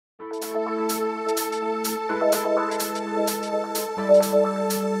It's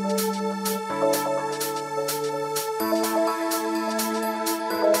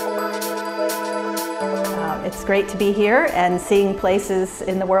great to be here and seeing places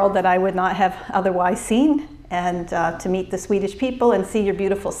in the world that I would not have otherwise seen, and to meet the Swedish people and see your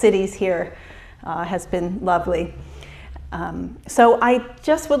beautiful cities here has been lovely. So I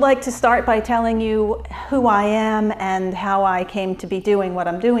just would like to start by telling you who I am and how I came to be doing what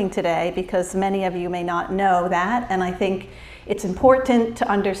I'm doing today, because many of you may not know that, and I think it's important to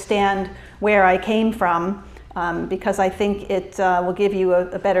understand where I came from, because I think it will give you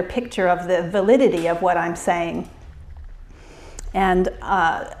a better picture of the validity of what I'm saying. And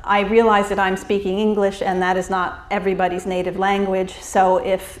I realize that I'm speaking English, and that is not everybody's native language, so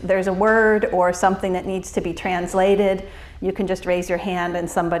if there's a word or something that needs to be translated, you can just raise your hand and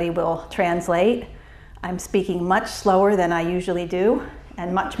somebody will translate. I'm speaking much slower than I usually do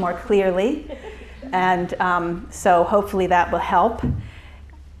and much more clearly, and so hopefully that will help.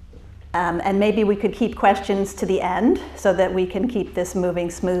 And maybe we could keep questions to the end so that we can keep this moving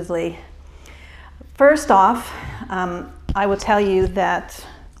smoothly. First off, I will tell you that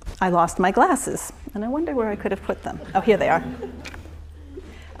I lost my glasses, and I wonder where I could have put them. Oh, here they are.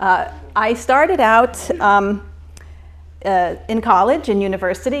 I started out in college, in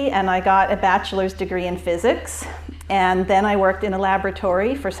university, and I got a bachelor's degree in physics, and then I worked in a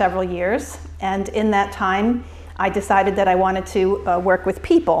laboratory for several years, and in that time I decided that I wanted to work with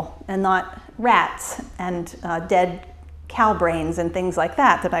people and not rats and dead cow brains and things like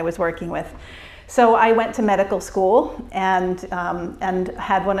that I was working with. So I went to medical school and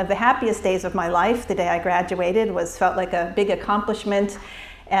had one of the happiest days of my life. The day I graduated felt like a big accomplishment.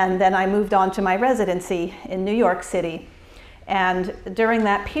 And then I moved on to my residency in New York City. And during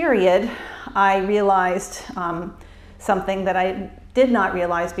that period, I realized something that I did not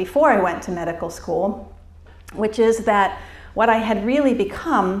realize before I went to medical school, which is that what I had really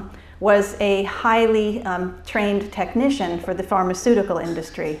become was a highly trained technician for the pharmaceutical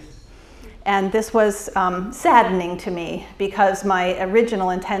industry. And this was saddening to me, because my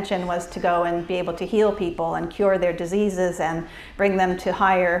original intention was to go and be able to heal people and cure their diseases and bring them to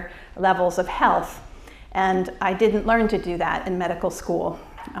higher levels of health. And I didn't learn to do that in medical school.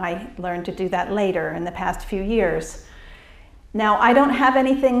 I learned to do that later in the past few years. Now, I don't have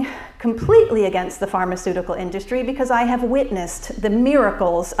anything completely against the pharmaceutical industry, because I have witnessed the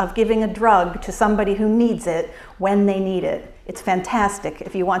miracles of giving a drug to somebody who needs it when they need it. It's fantastic.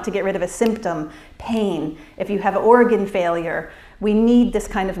 If you want to get rid of a symptom, pain, if you have organ failure, we need this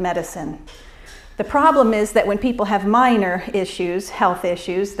kind of medicine. The problem is that when people have minor issues, health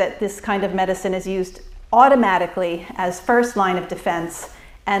issues, that this kind of medicine is used automatically as first line of defense,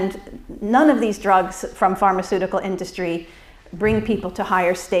 and none of these drugs from pharmaceutical industry bring people to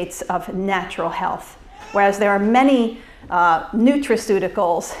higher states of natural health. Whereas there are many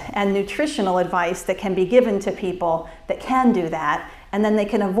nutraceuticals and nutritional advice that can be given to people that can do that, and then they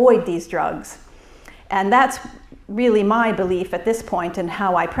can avoid these drugs. And that's really my belief at this point in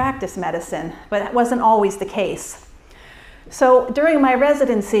how I practice medicine, but that wasn't always the case. So during my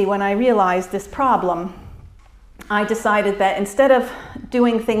residency, when I realized this problem, I decided that instead of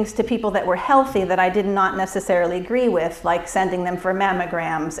doing things to people that were healthy that I did not necessarily agree with, like sending them for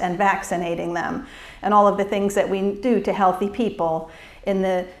mammograms and vaccinating them, and all of the things that we do to healthy people in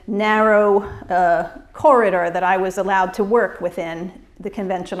the narrow corridor that I was allowed to work within the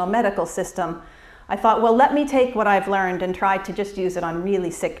conventional medical system, I thought, well, let me take what I've learned and try to just use it on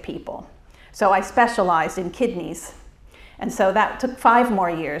really sick people. So I specialized in kidneys. And so that took 5 more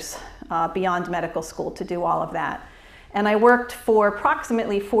years beyond medical school to do all of that. And I worked for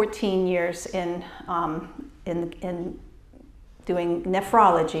approximately 14 years in doing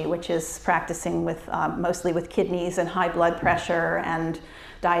nephrology, which is practicing with mostly with kidneys and high blood pressure and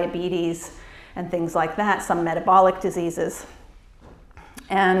diabetes and things like that, some metabolic diseases.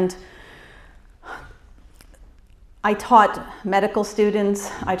 And I taught medical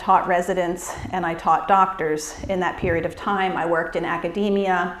students, I taught residents, and I taught doctors in that period of time. I worked in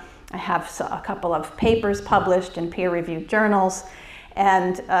academia. I have a couple of papers published in peer-reviewed journals.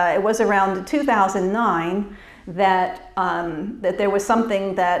 And it was around 2009 that there was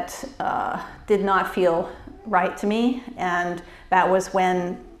something that did not feel right to me. And that was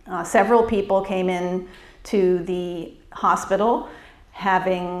when several people came in to the hospital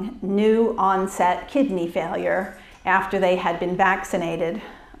having new onset kidney failure after they had been vaccinated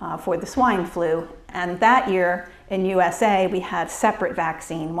for the swine flu. And that year in USA, we had separate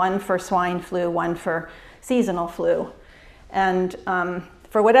vaccine, one for swine flu, one for seasonal flu. And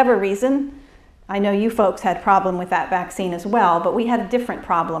for whatever reason, I know you folks had problem with that vaccine as well, but we had a different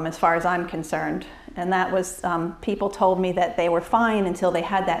problem as far as I'm concerned. And that was people told me that they were fine until they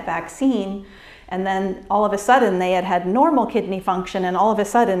had that vaccine. And then all of a sudden they had normal kidney function, and all of a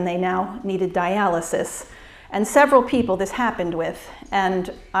sudden they now needed dialysis. And several people this happened with.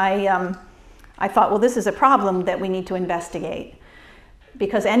 And I thought, well, this is a problem that we need to investigate.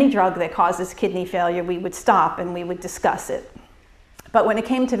 Because any drug that causes kidney failure, we would stop and we would discuss it. But when it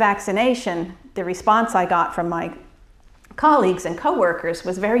came to vaccination, the response I got from my colleagues and coworkers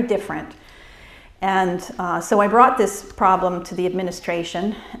was very different. And so I brought this problem to the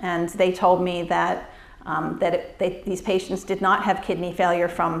administration, and they told me that, these patients did not have kidney failure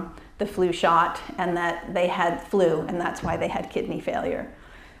from the flu shot, and that they had flu, and that's why they had kidney failure.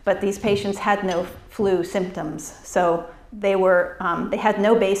 But these patients had no flu symptoms, so they had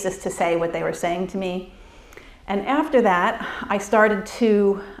no basis to say what they were saying to me. And after that, I started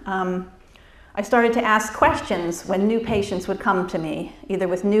to ask questions when new patients would come to me, either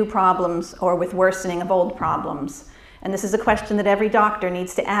with new problems or with worsening of old problems. And this is a question that every doctor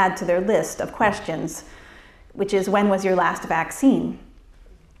needs to add to their list of questions, which is, when was your last vaccine?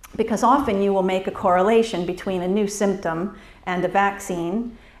 Because often you will make a correlation between a new symptom and a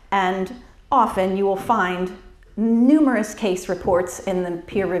vaccine, and often you will find numerous case reports in the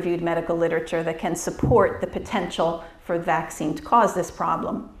peer-reviewed medical literature that can support the potential for the vaccine to cause this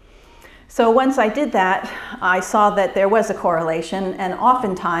problem. So once I did that, I saw that there was a correlation, and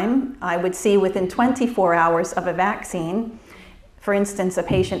oftentimes I would see within 24 hours of a vaccine, for instance, a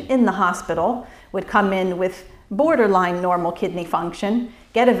patient in the hospital would come in with borderline normal kidney function,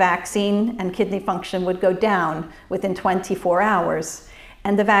 get a vaccine, and kidney function would go down within 24 hours,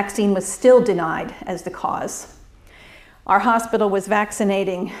 and the vaccine was still denied as the cause. Our hospital was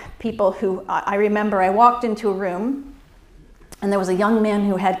vaccinating people who, I remember I walked into a room and there was a young man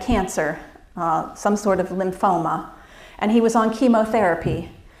who had cancer, some sort of lymphoma, and he was on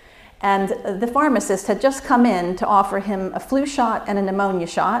chemotherapy. And the pharmacist had just come in to offer him a flu shot and a pneumonia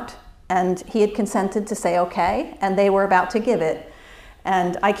shot, and he had consented to say okay, and they were about to give it.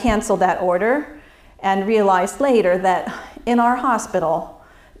 And I canceled that order and realized later that in our hospital,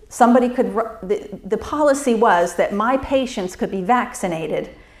 the policy was that my patients could be vaccinated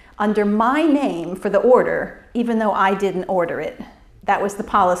under my name for the order, even though I didn't order it. That was the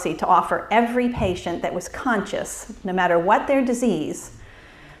policy, to offer every patient that was conscious, no matter what their disease,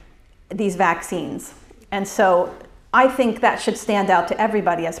 these vaccines. And so I think that should stand out to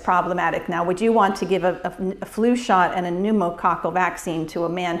everybody as problematic. Now, would you want to give a flu shot and a pneumococcal vaccine to a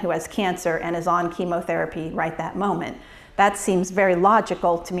man who has cancer and is on chemotherapy right that moment? That seems very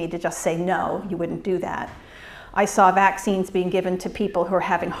logical to me to just say, no, you wouldn't do that. I saw vaccines being given to people who were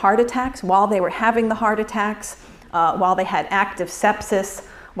having heart attacks while they were having the heart attacks, while they had active sepsis,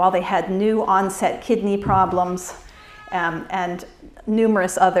 while they had new onset kidney problems, and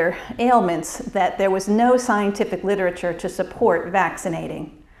numerous other ailments that there was no scientific literature to support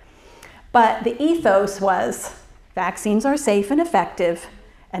vaccinating. But the ethos was, vaccines are safe and effective,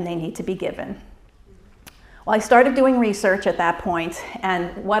 and they need to be given. Well, I started doing research at that point,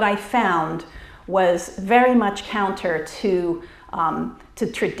 and what I found was very much counter to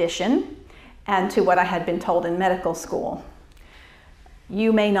tradition and to what I had been told in medical school.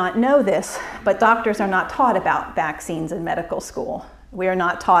 You may not know this, but doctors are not taught about vaccines in medical school. We are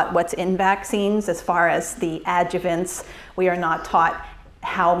not taught what's in vaccines as far as the adjuvants. We are not taught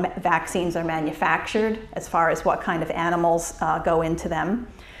how vaccines are manufactured as far as what kind of animals go into them.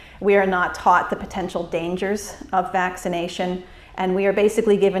 We are not taught the potential dangers of vaccination, and we are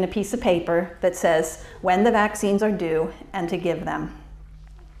basically given a piece of paper that says when the vaccines are due and to give them.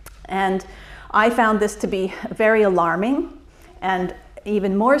 And I found this to be very alarming, and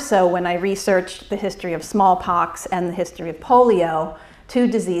even more so when I researched the history of smallpox and the history of polio, two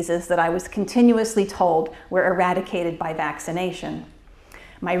diseases that I was continuously told were eradicated by vaccination.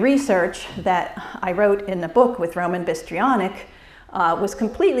 My research that I wrote in a book with Roman Bystrionic was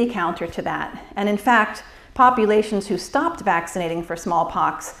completely counter to that. And in fact, populations who stopped vaccinating for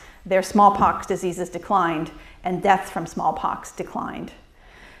smallpox, their smallpox diseases declined and death from smallpox declined.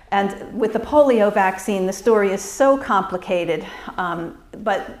 And with the polio vaccine, the story is so complicated,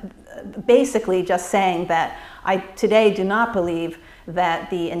 but basically just saying that I today do not believe that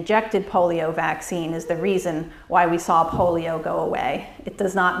the injected polio vaccine is the reason why we saw polio go away. It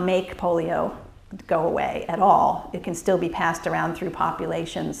does not make polio go away at all. It can still be passed around through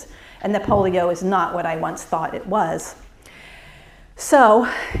populations, and the polio is not what I once thought it was. So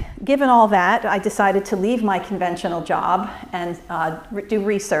given all that, I decided to leave my conventional job and do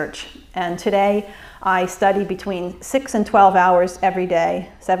research. And today I study between 6 and 12 hours every day,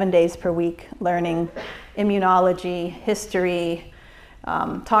 7 days per week, learning immunology, history,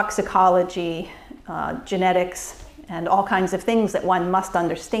 toxicology, genetics, and all kinds of things that one must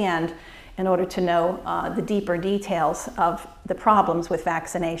understand in order to know the deeper details of the problems with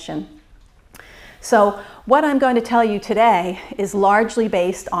vaccination. So what I'm going to tell you today is largely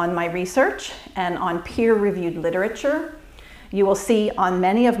based on my research and on peer-reviewed literature. You will see on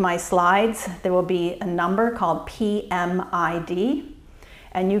many of my slides there will be a number called PMID,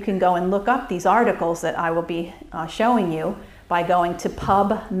 and you can go and look up these articles that I will be showing you by going to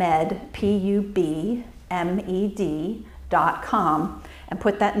PubMed, PubMed.com, and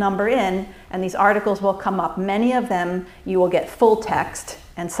put that number in, and these articles will come up. Many of them you will get full text,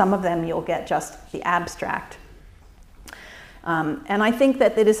 and some of them you'll get just the abstract. And I think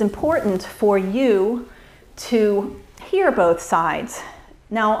that it is important for you to hear both sides.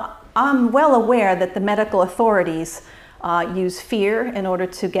 Now, I'm well aware that the medical authorities use fear in order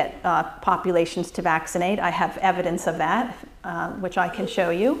to get populations to vaccinate. I have evidence of that, which I can show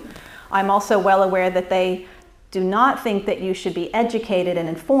you. I'm also well aware that they do not think that you should be educated and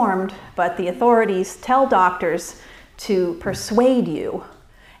informed, but the authorities tell doctors to persuade you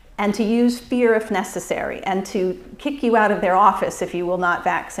and to use fear if necessary, and to kick you out of their office if you will not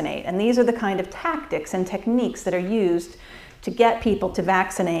vaccinate. And these are the kind of tactics and techniques that are used to get people to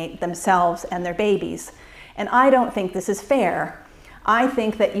vaccinate themselves and their babies. And I don't think this is fair. I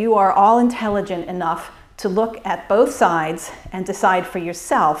think that you are all intelligent enough to look at both sides and decide for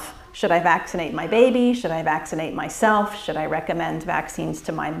yourself, should I vaccinate my baby? Should I vaccinate myself? Should I recommend vaccines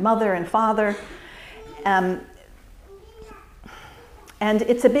to my mother and father? And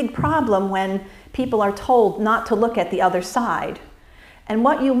it's a big problem when people are told not to look at the other side. And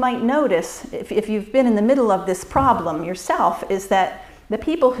what you might notice, if you've been in the middle of this problem yourself, is that the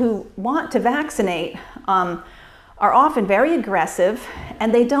people who want to vaccinate are often very aggressive,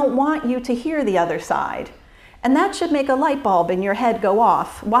 and they don't want you to hear the other side. And that should make a light bulb in your head go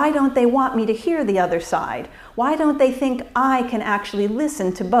off. Why don't they want me to hear the other side? Why don't they think I can actually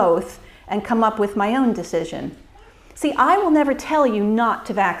listen to both and come up with my own decision? See, I will never tell you not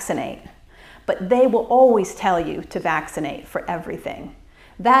to vaccinate, but they will always tell you to vaccinate for everything.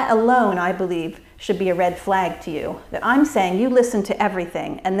 That alone, I believe, should be a red flag to you, that I'm saying you listen to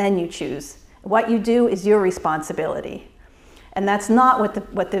everything and then you choose. What you do is your responsibility. And that's not what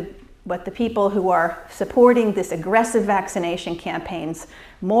the people who are supporting this aggressive vaccination campaigns,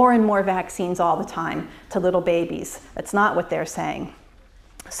 more and more vaccines all the time to little babies. That's not what they're saying.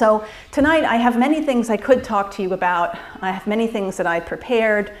 So tonight I have many things I could talk to you about. I have many things that I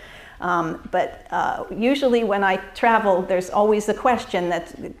prepared, but usually when I travel, there's always a question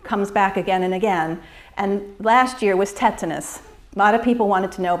that comes back again and again. And last year was tetanus. A lot of people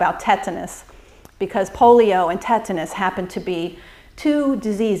wanted to know about tetanus because polio and tetanus happen to be two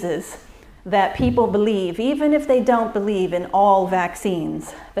diseases that people believe, even if they don't believe in all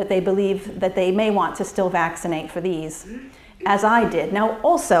vaccines, that they believe that they may want to still vaccinate for these, as I did. Now,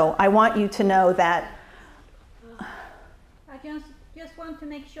 also, I want you to know that... I just want to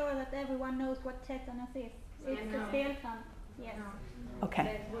make sure that everyone knows what tetanus is. It's the stelkramp. Yes.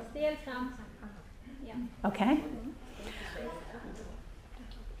 Okay. The stelkramp. Yeah. Okay.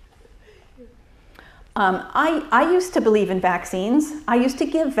 I used to believe in vaccines. I used to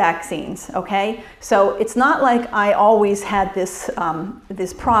give vaccines, okay? So it's not like I always had this,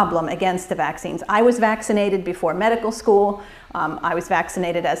 this problem against the vaccines. I was vaccinated before medical school. I was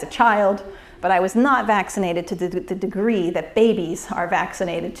vaccinated as a child, but I was not vaccinated to the degree that babies are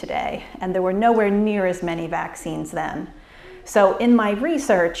vaccinated today. And there were nowhere near as many vaccines then. So in my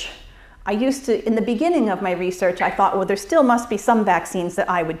research, I used to, in the beginning of my research, I thought, well, there still must be some vaccines that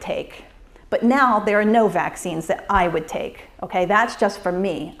I would take. But now there are no vaccines that I would take, okay? That's just for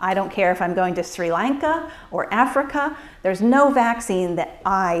me. I don't care if I'm going to Sri Lanka or Africa. There's no vaccine that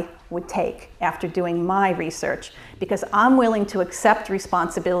I would take after doing my research because I'm willing to accept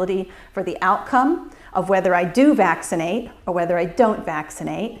responsibility for the outcome of whether I do vaccinate or whether I don't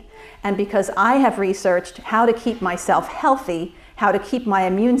vaccinate, and because I have researched how to keep myself healthy, how to keep my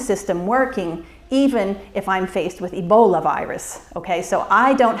immune system working, even if I'm faced with Ebola virus, okay? So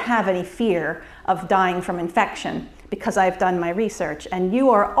I don't have any fear of dying from infection because I've done my research, and you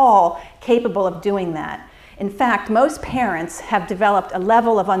are all capable of doing that. In fact, most parents have developed a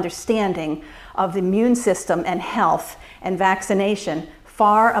level of understanding of the immune system and health and vaccination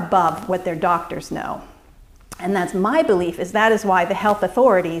far above what their doctors know. And that's my belief, is that is why the health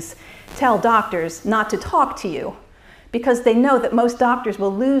authorities tell doctors not to talk to you, because they know that most doctors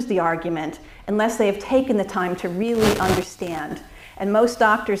will lose the argument unless they have taken the time to really understand. And most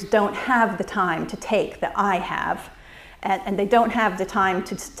doctors don't have the time to take that I have. And they don't have the time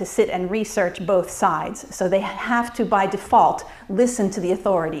to sit and research both sides. So they have to, by default, listen to the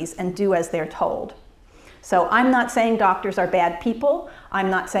authorities and do as they're told. So I'm not saying doctors are bad people.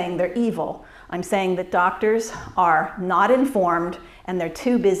 I'm not saying they're evil. I'm saying that doctors are not informed and they're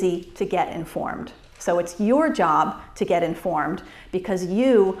too busy to get informed. So it's your job to get informed because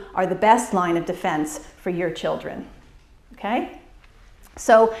you are the best line of defense for your children. Okay?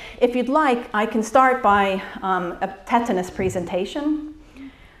 So if you'd like, I can start by a tetanus presentation,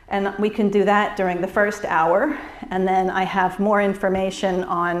 and we can do that during the first hour, and then I have more information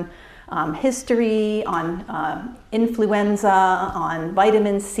on history, on influenza, on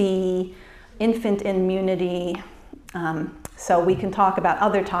vitamin C, infant immunity, so we can talk about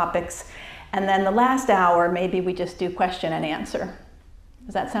other topics, and then the last hour, maybe we just do question and answer.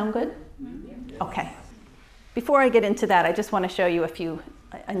 Does that sound good? Okay. Before I get into that, I just want to show you a few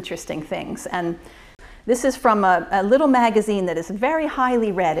interesting things. And this is from a little magazine that is very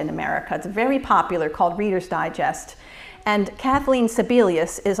highly read in America. It's very popular, called Reader's Digest. And Kathleen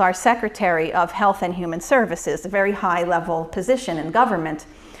Sebelius is our Secretary of Health and Human Services, a very high-level position in government.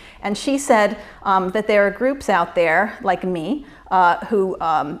 And she said that there are groups out there, like me, who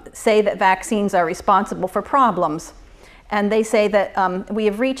say that vaccines are responsible for problems. And they say that we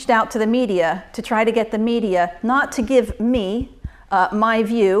have reached out to the media to try to get the media not to give me my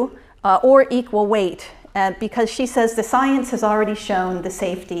view or equal weight, because she says the science has already shown the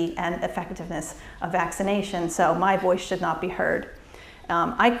safety and effectiveness of vaccination, so my voice should not be heard.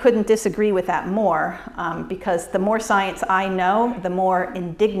 I couldn't disagree with that more, because the more science I know, the more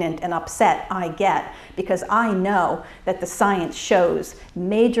indignant and upset I get, because I know that the science shows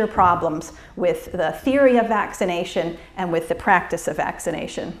major problems with the theory of vaccination and with the practice of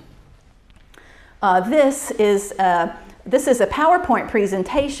vaccination. This is a PowerPoint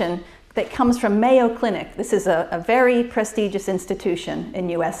presentation that comes from Mayo Clinic. This is a very prestigious institution in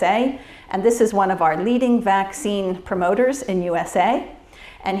USA, and this is one of our leading vaccine promoters in USA.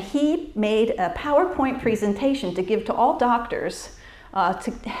 And he made a PowerPoint presentation to give to all doctors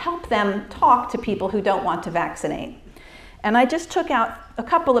to help them talk to people who don't want to vaccinate. And I just took out a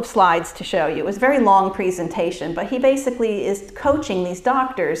couple of slides to show you. It was a very long presentation, but he basically is coaching these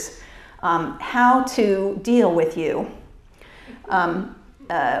doctors how to deal with you. Here's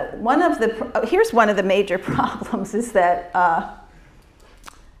one of the major problems is that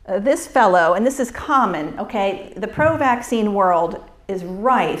this fellow, and this is common, okay, the pro-vaccine world is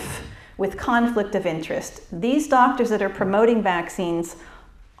rife with conflict of interest. These doctors that are promoting vaccines,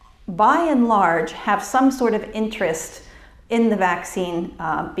 by and large, have some sort of interest in the vaccine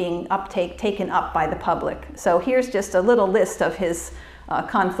being taken up by the public. So here's just a little list of his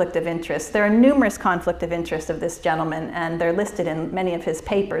conflict of interest. There are numerous conflict of interest of this gentleman, and they're listed in many of his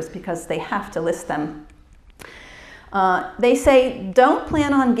papers because they have to list them. They say, don't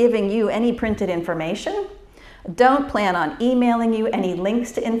plan on giving you any printed information. Don't plan on emailing you any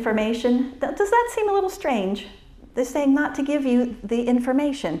links to information. Does that seem a little strange? They're saying not to give you the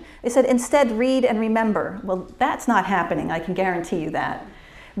information. They said, instead, read and remember. Well, that's not happening, I can guarantee you that.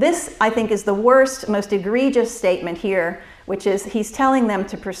 This, I think, is the worst, most egregious statement here, which is he's telling them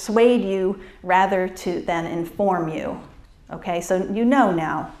to persuade you rather than inform you. Okay, so you know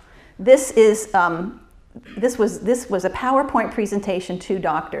now. This was a PowerPoint presentation to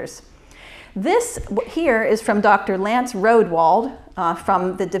doctors. This here is from Dr. Lance Rodewald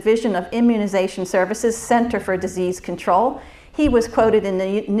from the Division of Immunization Services, Center for Disease Control. He was quoted in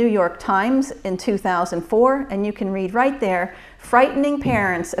the New York Times in 2004, and you can read right there, frightening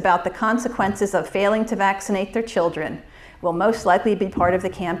parents about the consequences of failing to vaccinate their children will most likely be part of the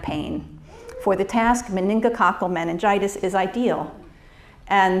campaign. For the task, meningococcal meningitis is ideal.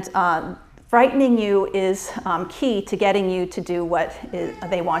 And frightening you is key to getting you to do what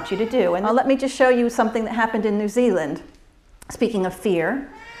they want you to do. And let me just show you something that happened in New Zealand. Speaking of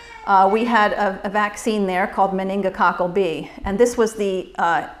fear, we had a vaccine there called meningococcal B, and this was the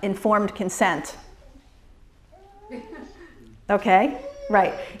informed consent. Okay,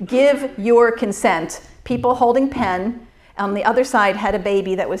 right. Give your consent. People holding pen. On the other side had a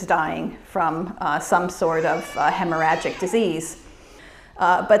baby that was dying from some sort of hemorrhagic disease.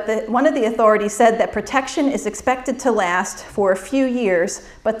 But one of the authorities said that protection is expected to last for a few years,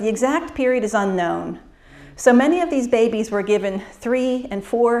 but the exact period is unknown. So many of these babies were given 3 and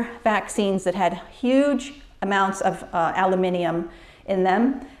 4 vaccines that had huge amounts of aluminium in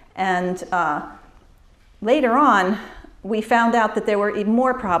them. And later on, we found out that there were even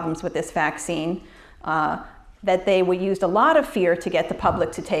more problems with this vaccine. that they used a lot of fear to get the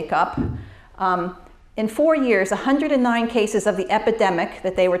public to take up. In 4 years, 109 cases of the epidemic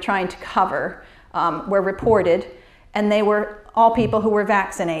that they were trying to cover were reported, and they were all people who were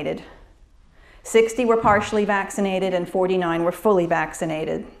vaccinated. 60 were partially vaccinated and 49 were fully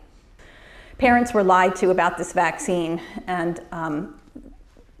vaccinated. Parents were lied to about this vaccine, and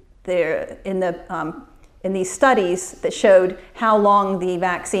in these studies that showed how long the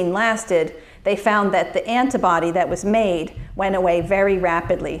vaccine lasted, they found that the antibody that was made went away very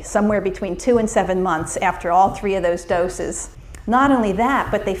rapidly, somewhere between 2 and 7 months after all 3 of those doses. Not only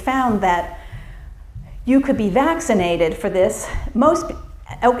that, but they found that you could be vaccinated for this.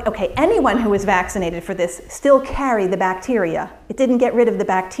 Anyone who was vaccinated for this still carried the bacteria. It didn't get rid of the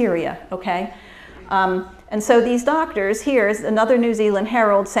bacteria, okay? And so these doctors, here's another New Zealand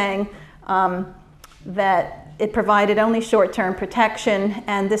Herald saying that it provided only short-term protection,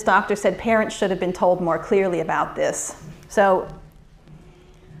 and this doctor said parents should have been told more clearly about this. So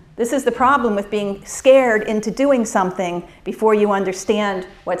this is the problem with being scared into doing something before you understand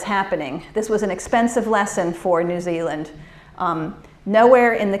what's happening. This was an expensive lesson for New Zealand.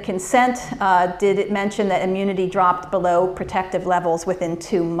 Nowhere in the consent did it mention that immunity dropped below protective levels within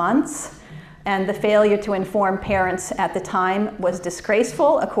 2 months. And the failure to inform parents at the time was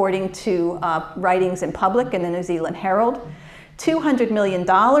disgraceful, according to writings in public in the New Zealand Herald. $200 million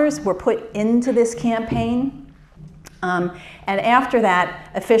were put into this campaign. And after that,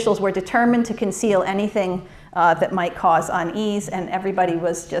 officials were determined to conceal anything that might cause unease, and everybody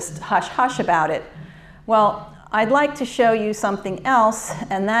was just hush-hush about it. Well, I'd like to show you something else,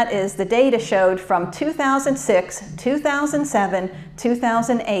 and that is the data showed from 2006, 2007,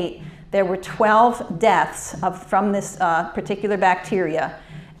 2008, there were 12 deaths from this particular bacteria,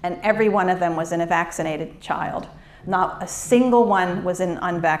 and every one of them was in a vaccinated child. Not a single one was in an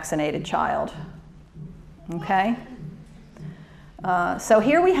unvaccinated child. Okay? So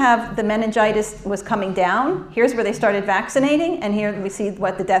here we have the meningitis was coming down. Here's where they started vaccinating, and here we see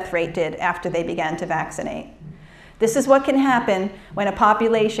what the death rate did after they began to vaccinate. This is what can happen when a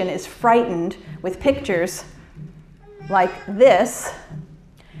population is frightened with pictures like this,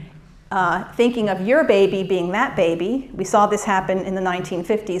 thinking of your baby being that baby. We saw this happen in the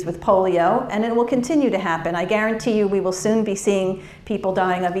 1950s with polio, and it will continue to happen. I guarantee you we will soon be seeing people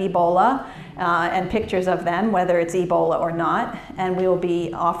dying of Ebola and pictures of them, whether it's Ebola or not, and we will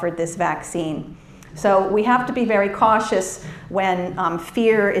be offered this vaccine. So we have to be very cautious when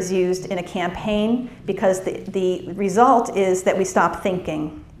fear is used in a campaign, because the result is that we stop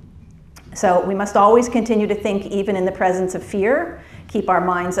thinking. So we must always continue to think even in the presence of fear. Keep our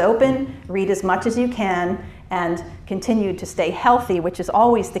minds open, read as much as you can, and continue to stay healthy, which is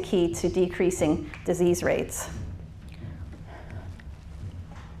always the key to decreasing disease rates.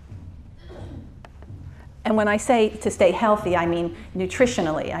 And when I say to stay healthy, I mean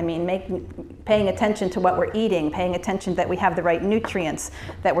nutritionally. I mean paying attention to what we're eating, paying attention that we have the right nutrients,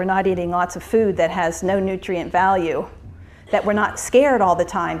 that we're not eating lots of food that has no nutrient value, that we're not scared all the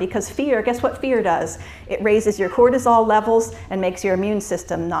time, because fear, guess what fear does? It raises your cortisol levels and makes your immune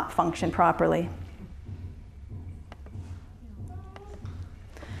system not function properly.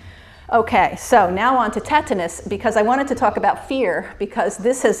 Okay, so now on to tetanus, because I wanted to talk about fear, because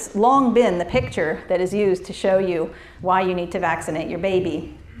this has long been the picture that is used to show you why you need to vaccinate your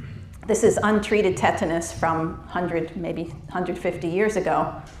baby. This is untreated tetanus from 100, maybe 150 years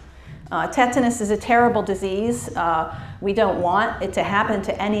ago. Tetanus is a terrible disease. We don't want it to happen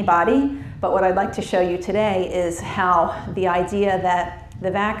to anybody, but what I'd like to show you today is how the idea that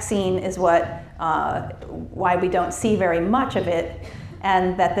the vaccine is why we don't see very much of it,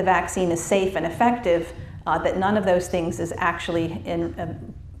 and that the vaccine is safe and effective, that none of those things is actually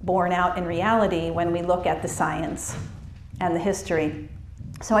borne out in reality when we look at the science and the history.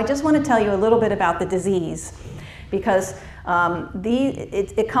 So I just want to tell you a little bit about the disease, because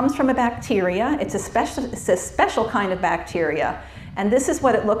it comes from a bacteria. It's a special kind of bacteria, and this is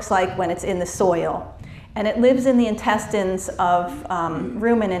what it looks like when it's in the soil. And it lives in the intestines of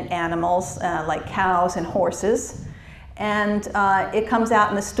ruminant animals like cows and horses, and it comes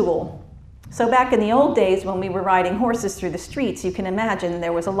out in the stool. So back in the old days when we were riding horses through the streets, you can imagine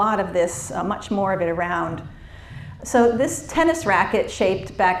there was a lot of this, much more of it around. So this tennis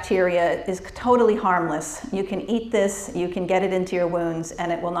racket-shaped bacteria is totally harmless. You can eat this, you can get it into your wounds,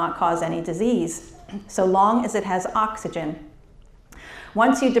 and it will not cause any disease, so long as it has oxygen.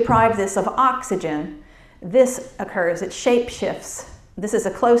 Once you deprive this of oxygen, this occurs, it shape shifts. This is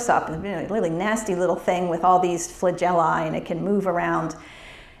a close-up, a really nasty little thing with all these flagelli, and it can move around.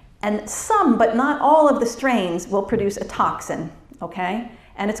 And some, but not all of the strains will produce a toxin, okay?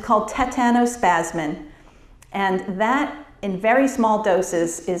 And it's called tetanospasmin. And that, in very small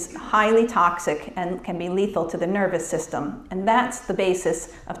doses, is highly toxic and can be lethal to the nervous system. And that's the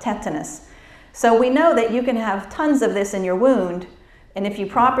basis of tetanus. So we know that you can have tons of this in your wound, and if you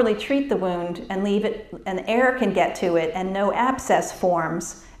properly treat the wound and leave it, and air can get to it and no abscess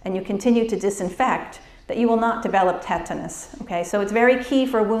forms, and you continue to disinfect, that you will not develop tetanus. Okay, so it's very key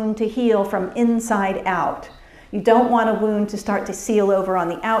for a wound to heal from inside out. You don't want a wound to start to seal over on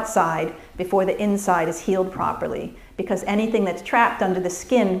the outside before the inside is healed properly, because anything that's trapped under the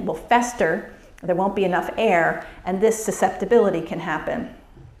skin will fester, there won't be enough air, and this susceptibility can happen.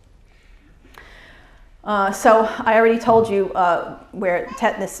 So I already told you where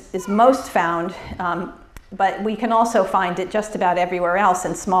tetanus is most found, but we can also find it just about everywhere else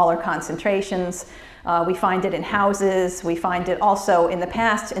in smaller concentrations. We find it in houses. We find it also in the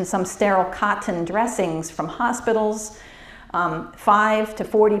past in some sterile cotton dressings from hospitals. 5 to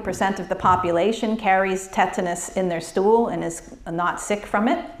 40% of the population carries tetanus in their stool and is not sick from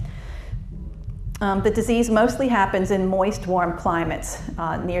it. The disease mostly happens in moist, warm climates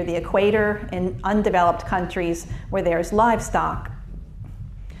near the equator, in undeveloped countries where there's livestock.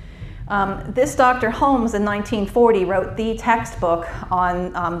 This Dr. Holmes in 1940 wrote the textbook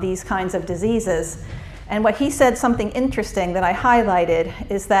on these kinds of diseases. And what he said, something interesting that I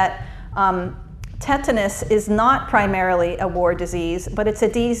highlighted, is that tetanus is not primarily a war disease, but it's a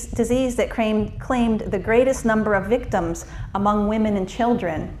disease that claimed the greatest number of victims among women and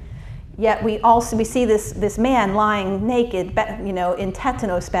children. Yet we see this man lying naked, in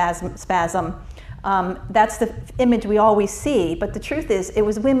tetanospasm. That's the image we always see, but the truth is it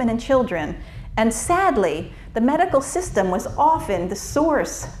was women and children. And sadly, the medical system was often the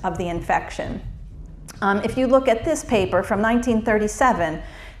source of the infection. If you look at this paper from 1937,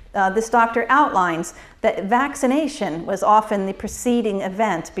 this doctor outlines that vaccination was often the preceding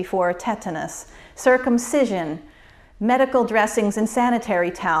event before tetanus. Circumcision, medical dressings and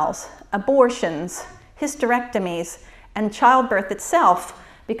sanitary towels, abortions, hysterectomies, and childbirth itself.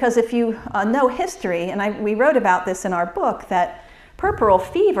 Because if you know history, and we wrote about this in our book, that puerperal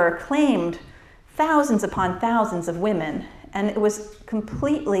fever claimed thousands upon thousands of women, and it was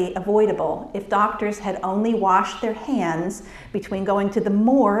completely avoidable if doctors had only washed their hands between going to the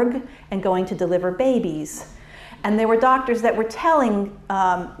morgue and going to deliver babies. And there were doctors that were telling,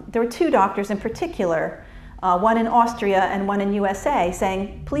 there were 2 doctors in particular, one in Austria and one in USA,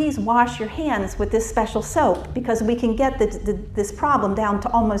 saying, please wash your hands with this special soap because we can get this problem down to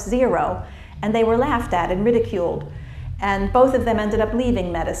almost 0. And they were laughed at and ridiculed. And both of them ended up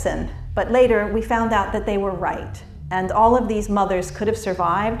leaving medicine. But later we found out that they were right. And all of these mothers could have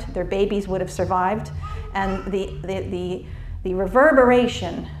survived, their babies would have survived, and the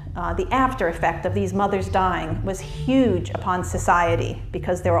reverberation, the after effect of these mothers dying was huge upon society,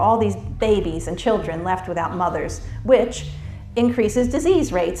 because there were all these babies and children left without mothers, which increases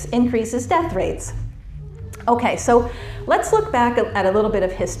disease rates, increases death rates. Okay, so let's look back at a little bit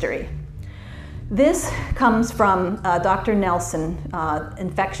of history. This comes from Dr. Nelson,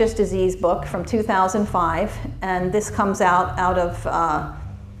 infectious disease book from 2005, and this comes out of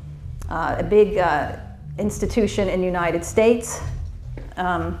a big institution in the United States.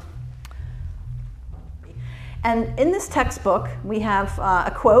 And in this textbook, we have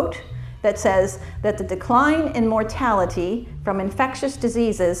a quote that says that the decline in mortality from infectious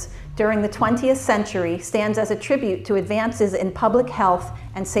diseases during the 20th century stands as a tribute to advances in public health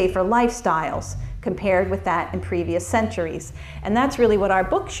and safer lifestyles compared with that in previous centuries. And that's really what our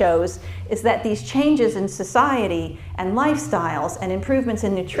book shows, is that these changes in society and lifestyles and improvements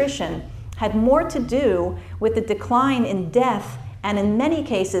in nutrition had more to do with the decline in death and in many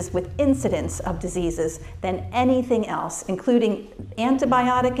cases with incidence of diseases than anything else, including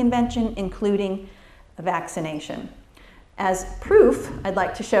antibiotic invention, including vaccination. As proof, I'd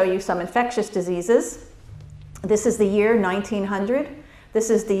like to show you some infectious diseases. This is the year 1900, this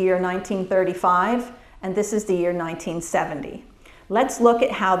is the year 1935, and this is the year 1970. Let's look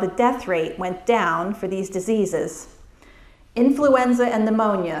at how the death rate went down for these diseases. Influenza and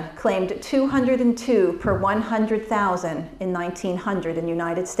pneumonia claimed 202 per 100,000 in 1900 in the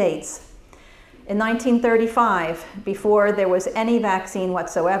United States. In 1935, before there was any vaccine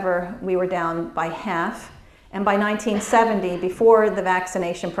whatsoever, we were down by half. And by 1970, before the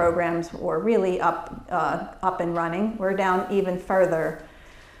vaccination programs were really up and running, we're down even further.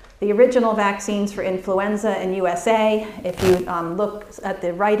 The original vaccines for influenza in USA, if you look at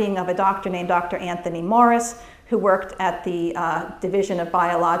the writing of a doctor named Dr. Anthony Morris, who worked at the Division of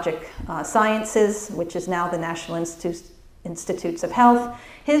Biologic Sciences, which is now the National Institutes of Health.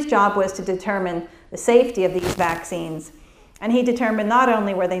 His job was to determine the safety of these vaccines. And he determined not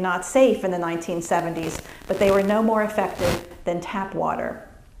only were they not safe in the 1970s, but they were no more effective than tap water.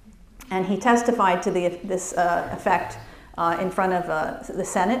 And he testified to this effect in front of the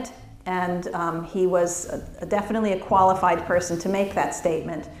Senate, and he was definitely a qualified person to make that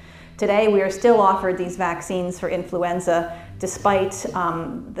statement. Today, we are still offered these vaccines for influenza despite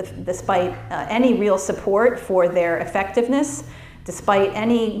any real support for their effectiveness, despite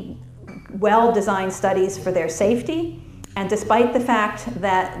any well-designed studies for their safety, and despite the fact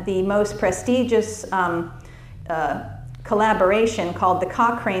that the most prestigious collaboration called the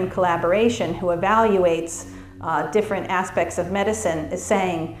Cochrane Collaboration, who evaluates different aspects of medicine, is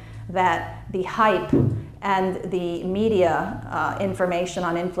saying that the hype and the media information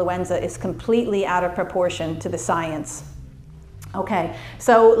on influenza is completely out of proportion to the science. Okay,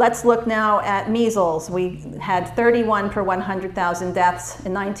 so let's look now at measles. We had 31 per 100,000 deaths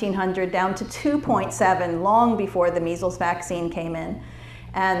in 1900, down to 2.7 long before the measles vaccine came in.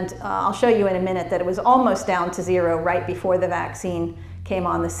 And I'll show you in a minute that it was almost down to 0 right before the vaccine came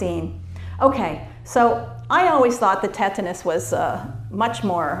on the scene. Okay, so I always thought that tetanus was much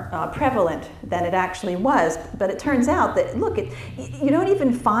more prevalent than it actually was, but it turns out that, look, you don't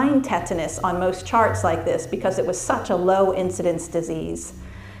even find tetanus on most charts like this because it was such a low incidence disease.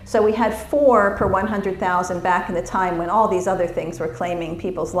 So we had 4 per 100,000 back in the time when all these other things were claiming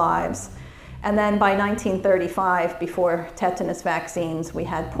people's lives. And then by 1935, before tetanus vaccines, we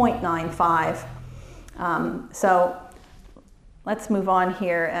had 0.95. So let's move on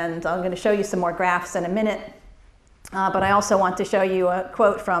here, and I'm going to show you some more graphs in a minute. But I also want to show you a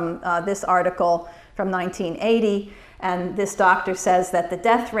quote from this article from 1980. And this doctor says that the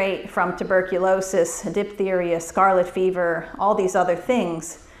death rate from tuberculosis, diphtheria, scarlet fever, all these other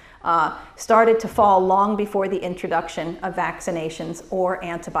things started to fall long before the introduction of vaccinations or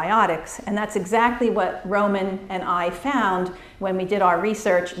antibiotics. And that's exactly what Roman and I found when we did our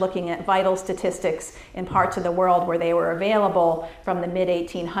research looking at vital statistics in parts of the world where they were available from the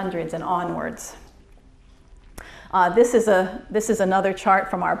mid-1800s and onwards. This is another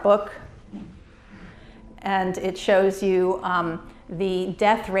chart from our book, and it shows you the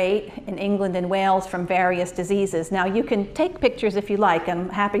death rate in England and Wales from various diseases. Now, you can take pictures if you like. I'm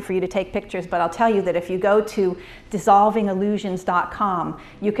happy for you to take pictures, but I'll tell you that if you go to dissolvingillusions.com,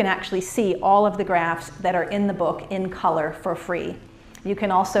 you can actually see all of the graphs that are in the book in color for free. You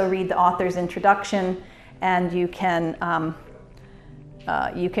can also read the author's introduction, and you can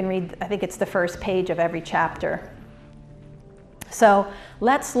read, I think it's the first page of every chapter. So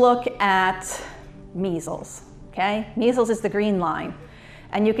let's look at measles. Okay, measles is the green line,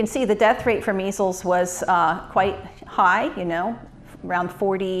 and you can see the death rate for measles was quite high, you know, around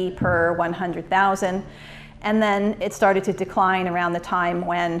 40 per 100,000, and then it started to decline around the time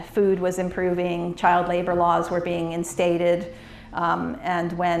when food was improving, child labor laws were being instated,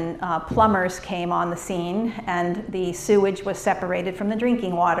 and when plumbers came on the scene and the sewage was separated from the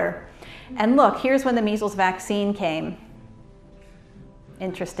drinking water. And look, here's when the measles vaccine came.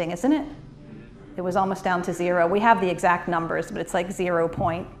 Interesting, isn't it? It was almost down to 0. We have the exact numbers, but it's like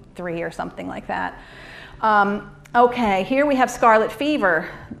 0.3 or something like that. Okay, here we have scarlet fever.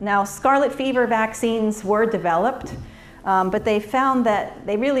 Now, scarlet fever vaccines were developed, but they found that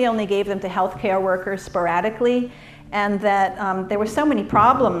they really only gave them to healthcare workers sporadically, and that there were so many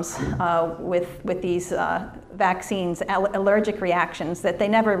problems with these vaccines, allergic reactions, that they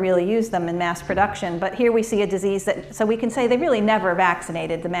never really used them in mass production. But here we see a disease that, so we can say they really never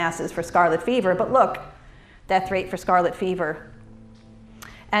vaccinated the masses for scarlet fever, but look, death rate for scarlet fever.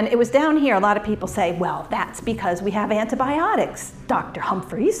 And it was down here. A lot of people say, well, that's because we have antibiotics, Dr.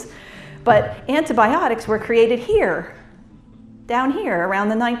 Humphries. But antibiotics were created here, down here, around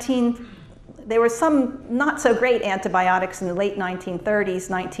the there were some not so great antibiotics in the late 1930s,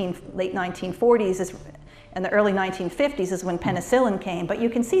 late 1940s, and the early 1950s is when penicillin came. But you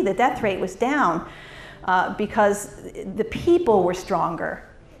can see the death rate was down because the people were stronger.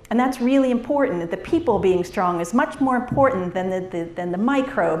 And that's really important. The people being strong is much more important than the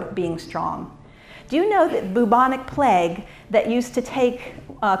microbe being strong. Do you know that bubonic plague that used to take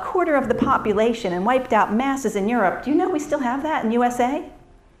a quarter of the population and wiped out masses in Europe, do you know we still have that in USA?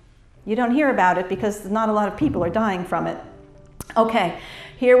 You don't hear about it because not a lot of people are dying from it. Okay,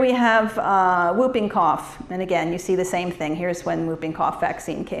 here we have whooping cough. And again, you see the same thing. Here's when whooping cough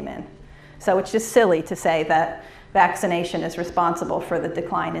vaccine came in. So it's just silly to say that vaccination is responsible for the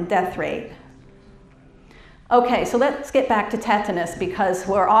decline in death rate. Okay, so let's get back to tetanus, because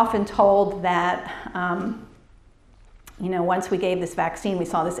we're often told that you know, once we gave this vaccine, we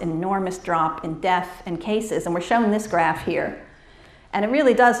saw this enormous drop in death and cases, and we're shown this graph here. And it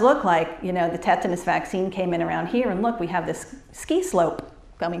really does look like, you know, the tetanus vaccine came in around here, and look, we have this ski slope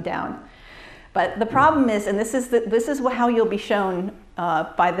coming down. But the problem is, and this is how you'll be shown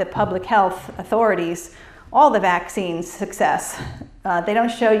by the public health authorities, all the vaccines' success. They don't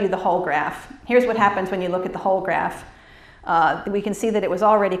show you the whole graph. Here's what happens when you look at the whole graph. We can see that it was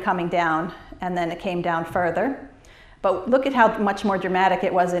already coming down, and then it came down further. But look at how much more dramatic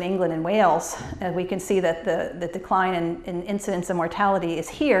it was in England and Wales. We can see that the decline in incidence and mortality is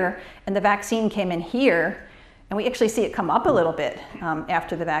here, and the vaccine came in here, and we actually see it come up a little bit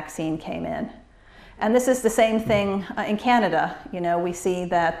after the vaccine came in. And this is the same thing in Canada. You know, we see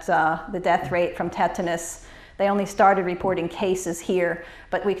that the death rate from tetanus, they only started reporting cases here,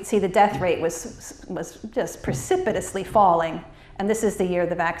 but we can see the death rate was just precipitously falling. And this is the year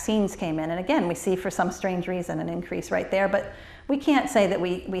the vaccines came in. And again, we see for some strange reason an increase right there, but we can't say that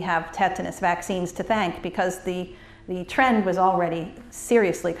we have tetanus vaccines to thank, because the trend was already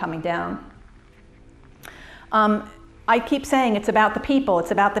seriously coming down. I keep saying it's about the people,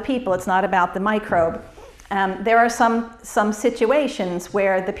 it's about the people, it's not about the microbe. There are some situations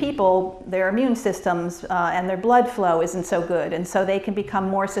where the people, their immune systems and their blood flow isn't so good, and so they can become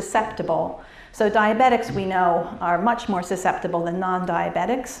more susceptible. So diabetics, we know, are much more susceptible than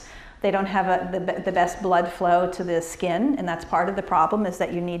non-diabetics. They don't have the best blood flow to the skin, and that's part of the problem, is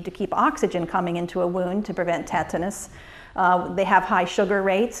that you need to keep oxygen coming into a wound to prevent tetanus. They have high sugar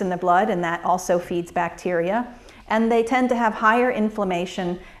rates in the blood, and that also feeds bacteria. And they tend to have higher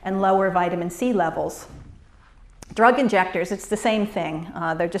inflammation and lower vitamin C levels. Drug injectors, it's the same thing.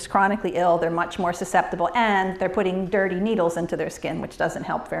 They're just chronically ill, they're much more susceptible, and they're putting dirty needles into their skin, which doesn't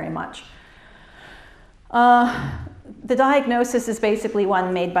help very much. The diagnosis is basically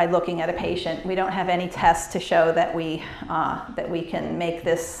one made by looking at a patient. We don't have any tests to show that we can make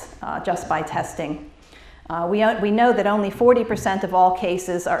this just by testing. We know that only 40% of all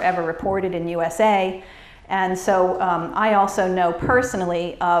cases are ever reported in USA, and so I also know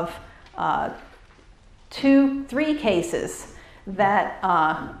personally of 2-3 cases that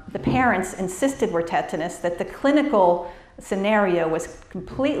the parents insisted were tetanus, that the clinical scenario was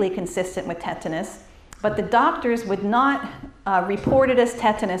completely consistent with tetanus, but the doctors would not report it as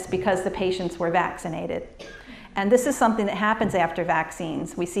tetanus because the patients were vaccinated. And this is something that happens after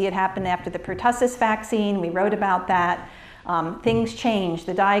vaccines. We see it happen after the pertussis vaccine. We wrote about that. Things change.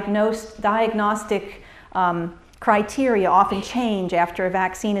 The diagnostic criteria often change after a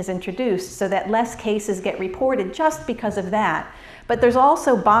vaccine is introduced, so that less cases get reported just because of that. But there's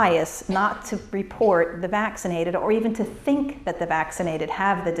also bias not to report the vaccinated, or even to think that the vaccinated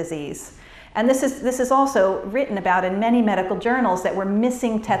have the disease. And this is also written about in many medical journals, that we're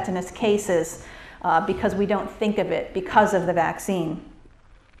missing tetanus cases because we don't think of it because of the vaccine.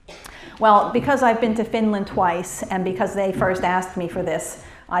 Well, because I've been to Finland twice, and because they first asked me for this,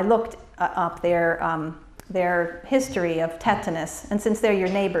 I looked up their history of tetanus. And since they're your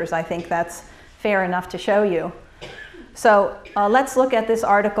neighbors, I think that's fair enough to show you. So let's look at this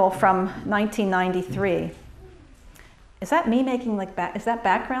article from 1993. Is that me making is that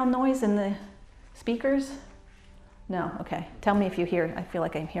background noise in the speakers? No, okay. Tell me if you hear, I feel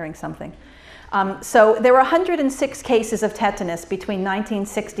like I'm hearing something. So there were 106 cases of tetanus between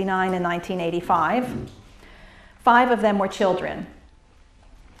 1969 and 1985. 5 of them were children.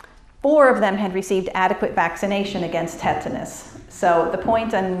 4 of them had received adequate vaccination against tetanus. So the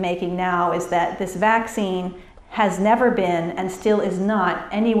point I'm making now is that this vaccine has never been, and still is not,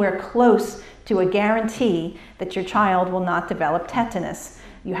 anywhere close to a guarantee that your child will not develop tetanus.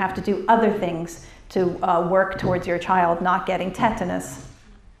 You have to do other things to work towards your child not getting tetanus.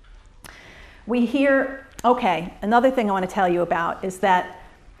 We hear, okay, another thing I want to tell you about is that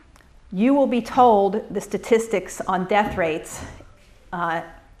you will be told the statistics on death rates.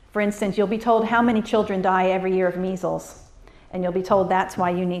 For instance, you'll be told how many children die every year of measles, and you'll be told that's why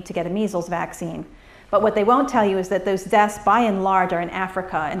you need to get a measles vaccine. But what they won't tell you is that those deaths, by and large, are in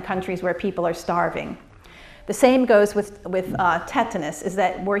Africa and countries where people are starving. The same goes with tetanus, is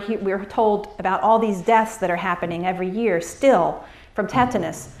that we're told about all these deaths that are happening every year still from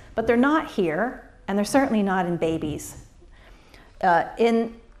tetanus, but they're not here, and they're certainly not in babies.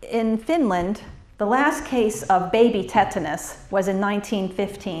 In Finland, the last case of baby tetanus was in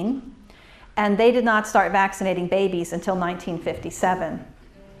 1915, and they did not start vaccinating babies until 1957.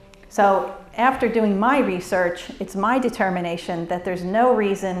 So after doing my research, it's my determination that there's no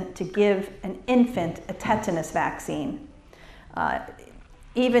reason to give an infant a tetanus vaccine.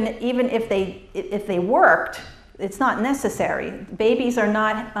 Even if they worked, it's not necessary. Babies are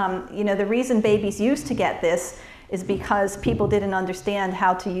not, the reason babies used to get this is because people didn't understand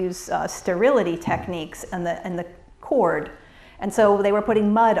how to use sterility techniques and the cord. And so they were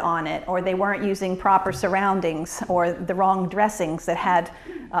putting mud on it, or they weren't using proper surroundings, or the wrong dressings that had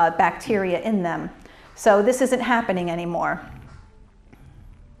bacteria in them. So this isn't happening anymore.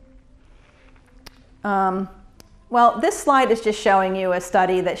 Well, this slide is just showing you a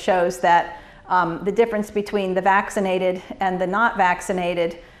study that shows that the difference between the vaccinated and the not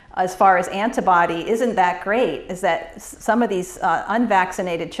vaccinated as far as antibody isn't that great, is that some of these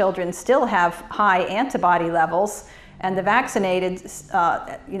unvaccinated children still have high antibody levels, and the vaccinated,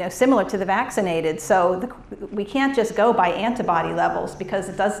 similar to the vaccinated. So we can't just go by antibody levels, because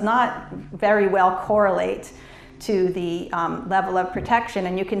it does not very well correlate to the level of protection.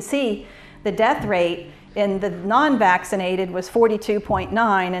 And you can see the death rate in the non-vaccinated was 42.9,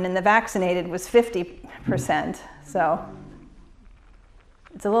 and in the vaccinated was 50%. So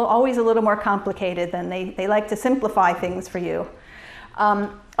it's always a little more complicated than they like to simplify things for you.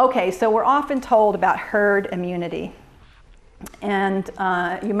 Okay, so we're often told about herd immunity. And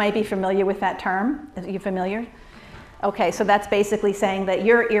you might be familiar with that term. Are you familiar? Okay, so that's basically saying that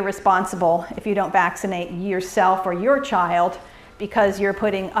you're irresponsible if you don't vaccinate yourself or your child because you're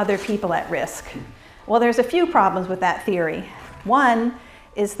putting other people at risk. Well, there's a few problems with that theory. One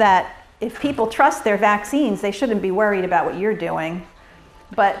is that if people trust their vaccines, they shouldn't be worried about what you're doing.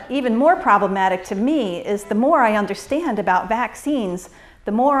 But even more problematic to me is the more I understand about vaccines,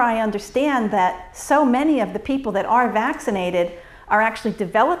 the more I understand that so many of the people that are vaccinated are actually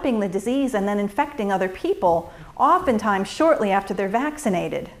developing the disease and then infecting other people, oftentimes shortly after they're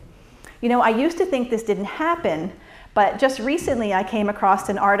vaccinated. You know, I used to think this didn't happen, but just recently I came across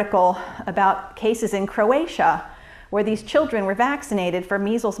an article about cases in Croatia where these children were vaccinated for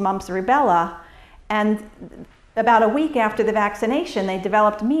measles, mumps, rubella, and about a week after the vaccination they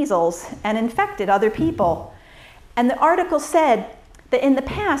developed measles and infected other people. And the article said that in the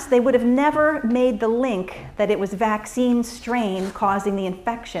past they would have never made the link that it was vaccine strain causing the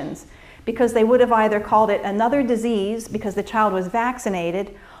infections, because they would have either called it another disease because the child was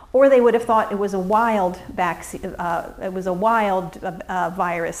vaccinated, or they would have thought it was a wild vaccine, virus,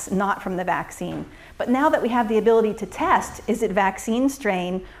 not from the vaccine. But now that we have the ability to test, is it vaccine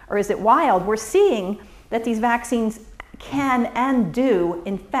strain or is it wild, we're seeing that these vaccines can and do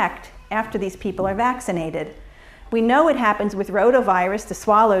infect after these people are vaccinated. We know it happens with rotavirus, the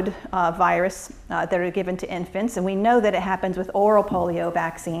swallowed virus that are given to infants, and we know that it happens with oral polio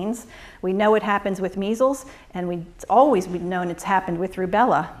vaccines. We know it happens with measles, and it's always known it's happened with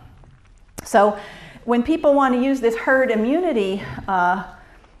rubella. So when people want to use this herd immunity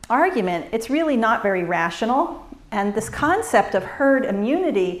argument, it's really not very rational. And this concept of herd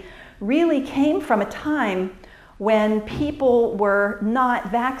immunity really came from a time when people were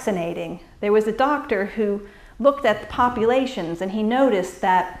not vaccinating. There was a doctor who looked at the populations, and he noticed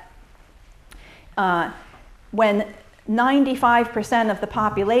that when 95% of the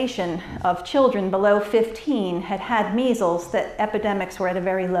population of children below 15 had had measles, that epidemics were at a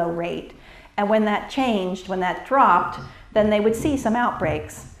very low rate. And when that changed, when that dropped, then they would see some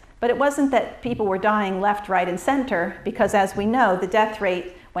outbreaks. But it wasn't that people were dying left, right, and center, because as we know, the death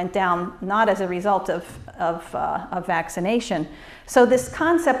rate went down not as a result of vaccination. So this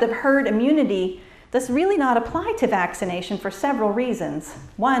concept of herd immunity does really not apply to vaccination for several reasons.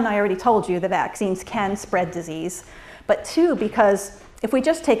 One, I already told you, the vaccines can spread disease. But two, because if we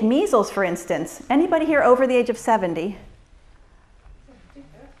just take measles, for instance, anybody here over the age of 70?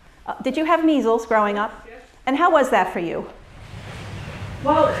 Did you have measles growing up? Yes. And how was that for you?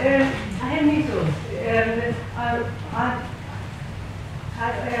 Well, I had measles, and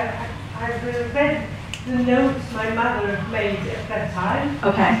I've read the notes my mother made at that time.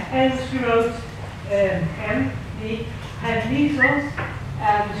 Okay. And she wrote, MD had measles,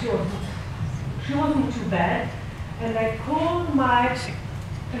 and she wasn't too bad. And I called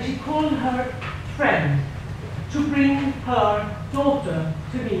she called her friend to bring her daughter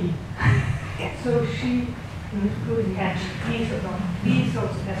to me, so she could catch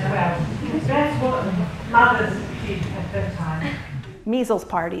measles as well. That's what mothers did at that time. Measles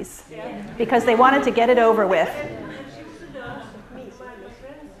parties, because they wanted to get it over with. She was a nurse.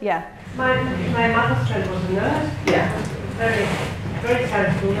 Yeah. My mother's friend was a nurse. Yeah. Very, very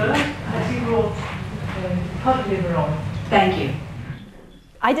talented nurse, and she brought cod liver on. Thank you.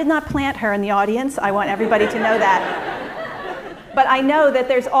 I did not plant her in the audience. I want everybody to know that. But I know that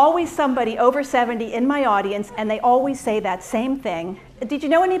there's always somebody over 70 in my audience, and they always say that same thing. Did you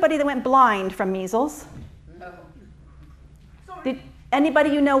know anybody that went blind from measles? No. Did anybody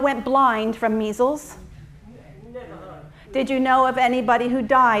you know went blind from measles? Never heard. Did you know of anybody who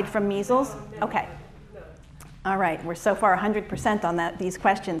died from measles? Okay. All right, we're so far 100% on these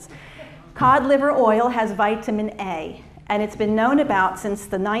questions. Cod liver oil has vitamin A, And it's been known about since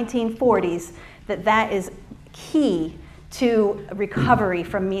the 1940s that that is key to recovery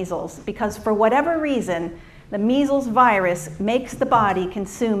from measles, because for whatever reason, the measles virus makes the body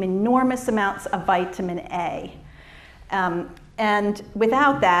consume enormous amounts of vitamin A. And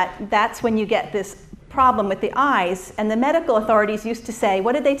without that, that's when you get this problem with the eyes. And the medical authorities used to say,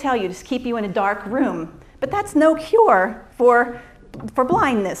 what did they tell you? Just keep you in a dark room. But that's no cure for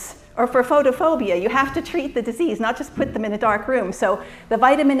blindness or for photophobia. You have to treat the disease, not just put them in a dark room. So the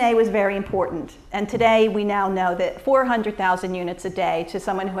vitamin A was very important. And today we now know that 400,000 units a day to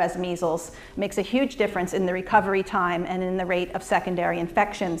someone who has measles makes a huge difference in the recovery time and in the rate of secondary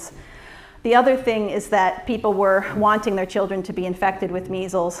infections. The other thing is that people were wanting their children to be infected with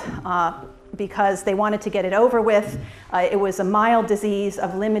measles because they wanted to get it over with. It was a mild disease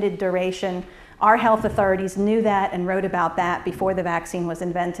of limited duration. Our health authorities knew that and wrote about that before the vaccine was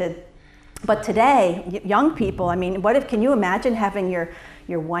invented. But today, young people, I mean, can you imagine having your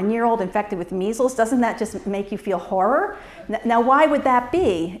 1-year-old infected with measles? Doesn't that just make you feel horror? Now, why would that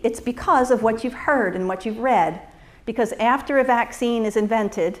be? It's because of what you've heard and what you've read. Because after a vaccine is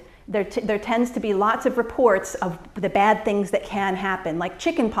invented, there tends to be lots of reports of the bad things that can happen, like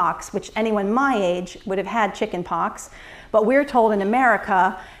chickenpox, which anyone my age would have had chickenpox. But we're told in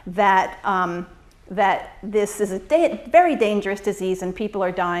America that, that this is a very dangerous disease and people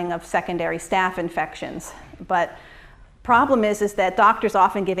are dying of secondary staph infections. But problem is that doctors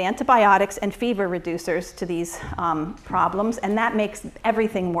often give antibiotics and fever reducers to these problems, and that makes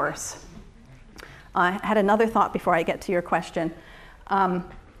everything worse. I had another thought before I get to your question,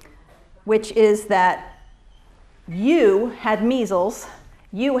 which is that you had measles,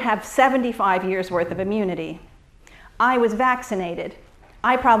 you have 75 years worth of immunity. I was vaccinated.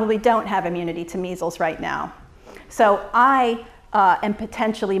 I probably don't have immunity to measles right now. So I am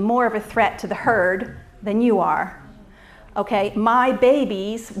potentially more of a threat to the herd than you are. Okay, my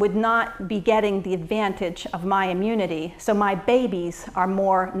babies would not be getting the advantage of my immunity. So my babies are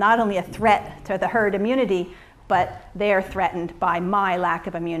more not only a threat to the herd immunity, but they're threatened by my lack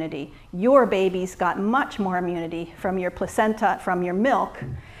of immunity. Your babies got much more immunity from your placenta, from your milk,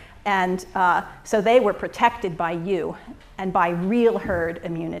 and so they were protected by you and by real herd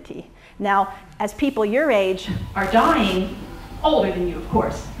immunity. Now, as people your age are dying, older than you, of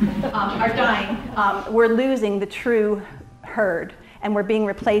course, are dying, we're losing the true herd, and we're being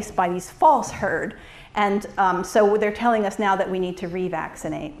replaced by these false herd. And so they're telling us now that we need to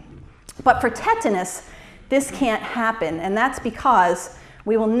revaccinate. But for tetanus, this can't happen, and that's because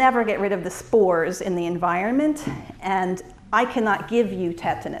we will never get rid of the spores in the environment, and I cannot give you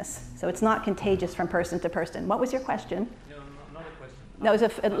tetanus, so it's not contagious from person to person. What was your question? No, not a question. No, it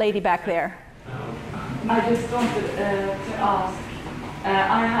was a lady back there. I just wanted to ask,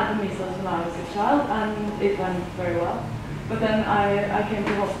 I had measles when I was a child, and it went very well. But then I came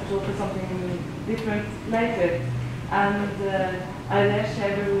to hospital for something different later, and I there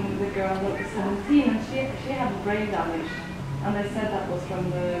shared a room with a girl that was 17, and she had brain damage, and they said that was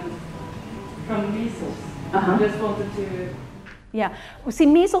from measles. I just wanted to... Yeah, well, see,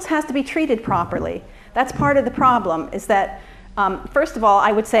 measles has to be treated properly. That's part of the problem, is that, first of all,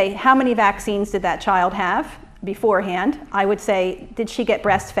 I would say, how many vaccines did that child have beforehand? I would say, did she get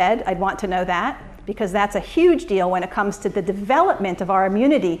breastfed? I'd want to know that, because that's a huge deal when it comes to the development of our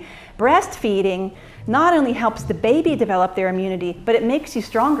immunity. Breastfeeding not only helps the baby develop their immunity, but it makes you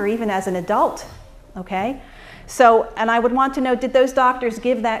stronger even as an adult, okay? So, and I would want to know, did those doctors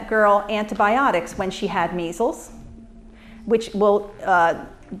give that girl antibiotics when she had measles, which will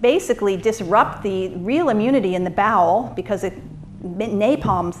basically disrupt the real immunity in the bowel because it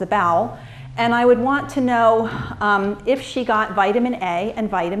napalms the bowel. And I would want to know if she got vitamin A and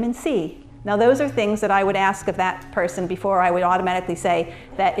vitamin C. Now, those are things that I would ask of that person before I would automatically say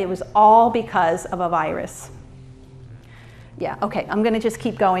that it was all because of a virus. Yeah, okay, I'm going to just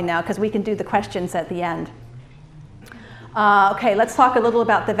keep going now because we can do the questions at the end. Okay, let's talk a little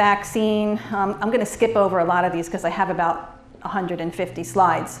about the vaccine. I'm going to skip over a lot of these because I have about 150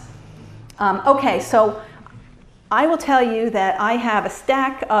 slides. Okay, so I will tell you that I have a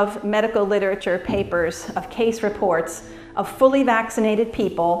stack of medical literature papers, of case reports of fully vaccinated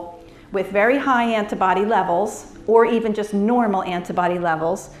people with very high antibody levels, or even just normal antibody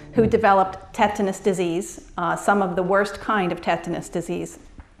levels, who developed tetanus disease, some of the worst kind of tetanus disease.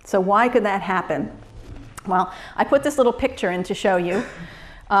 So why could that happen? Well, I put this little picture in to show you,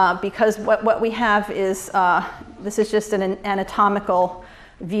 because what we have is, this is just an anatomical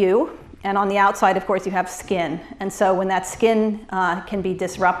view, and on the outside, of course, you have skin. And so when that skin can be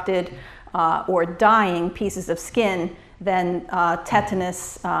disrupted or dying pieces of skin, then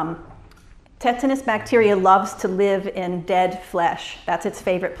tetanus Tetanus bacteria loves to live in dead flesh. That's its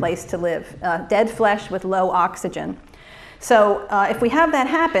favorite place to live. Dead flesh with low oxygen. So if we have that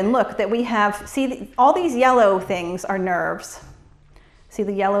happen, look, that we have, see, all these yellow things are nerves. See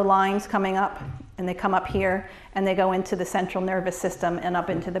the yellow lines coming up? And they come up here, and they go into the central nervous system and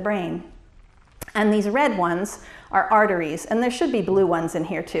up into the brain. And these red ones are arteries. And there should be blue ones in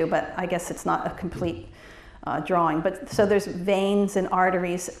here too, but I guess it's not a complete drawing. But so there's veins and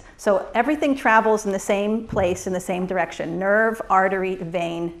arteries. So everything travels in the same place, in the same direction. Nerve, artery,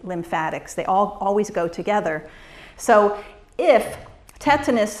 vein, lymphatics. They all always go together. So if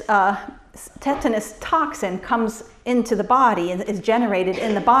tetanus toxin comes into the body and is generated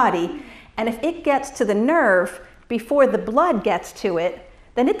in the body, and if it gets to the nerve before the blood gets to it,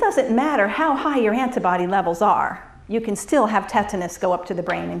 then it doesn't matter how high your antibody levels are. You can still have tetanus go up to the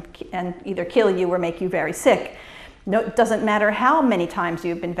brain and either kill you or make you very sick. No, it doesn't matter how many times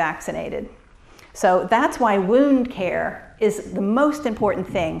you've been vaccinated. So that's why wound care is the most important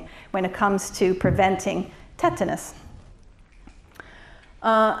thing when it comes to preventing tetanus.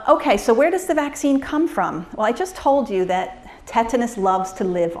 Okay, so where does the vaccine come from? Well, I just told you that tetanus loves to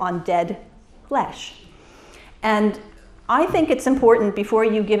live on dead flesh. And I think it's important before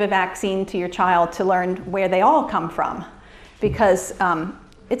you give a vaccine to your child to learn where they all come from, because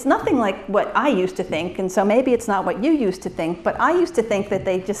it's nothing like what I used to think, and so maybe it's not what you used to think, but I used to think that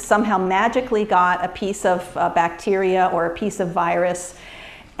they just somehow magically got a piece of bacteria or a piece of virus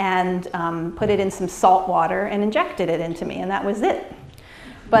and put it in some salt water and injected it into me, and that was it.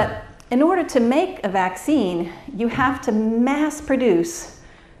 But in order to make a vaccine, you have to mass produce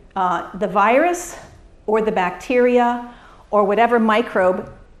the virus or the bacteria or whatever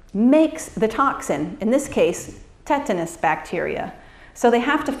microbe makes the toxin, in this case, tetanus bacteria. So they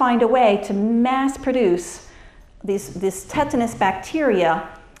have to find a way to mass produce this tetanus bacteria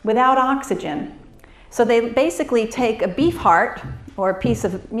without oxygen. So they basically take a beef heart or a piece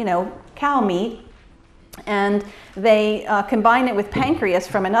of, cow meat, and they combine it with pancreas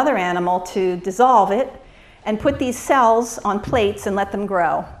from another animal to dissolve it and put these cells on plates and let them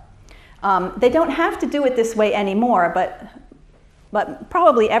grow. They don't have to do it this way anymore, but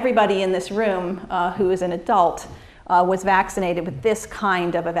probably everybody in this room who is an adult was vaccinated with this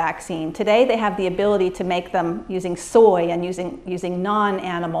kind of a vaccine. Today they have the ability to make them using soy and using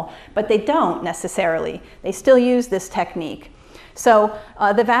non-animal, but they don't necessarily. They still use this technique. So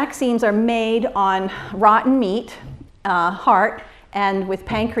the vaccines are made on rotten meat, heart, and with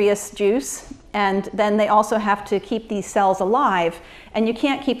pancreas juice, and then they also have to keep these cells alive, and you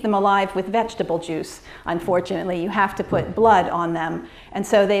can't keep them alive with vegetable juice, unfortunately. You have to put blood on them, and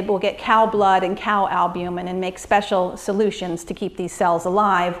so they will get cow blood and cow albumin and make special solutions to keep these cells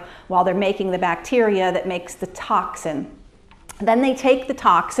alive while they're making the bacteria that makes the toxin. Then they take the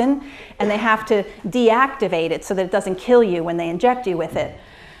toxin and they have to deactivate it so that it doesn't kill you when they inject you with it.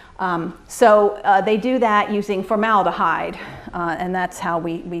 So they do that using formaldehyde, and that's how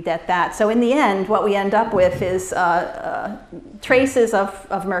we get that. So in the end, what we end up with is traces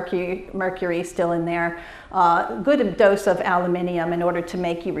of mercury still in there, good dose of aluminium in order to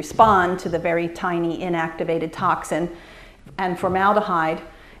make you respond to the very tiny inactivated toxin, and formaldehyde.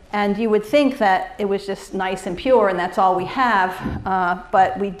 And you would think that it was just nice and pure and that's all we have,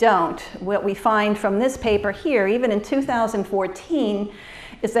 but we don't. What we find from this paper here, even in 2014,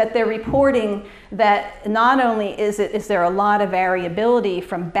 is that they're reporting that not only is there a lot of variability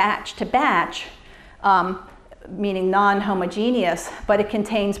from batch to batch, meaning non-homogeneous, but it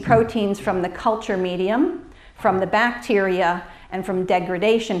contains proteins from the culture medium, from the bacteria, and from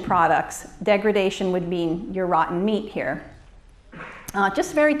degradation products. Degradation would mean your rotten meat here.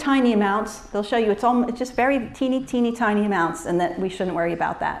 Just very tiny amounts. They'll show you it's just very teeny tiny amounts, and that we shouldn't worry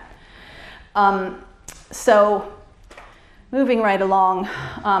about that. So moving right along,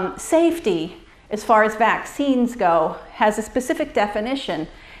 safety as far as vaccines go has a specific definition,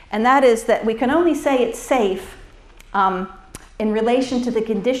 and that is that we can only say it's safe in relation to the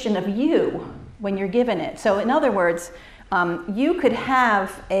condition of you when you're given it. So in other words, you could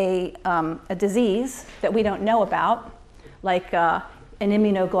have a disease that we don't know about, like an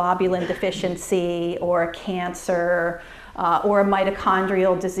immunoglobulin deficiency or a cancer or a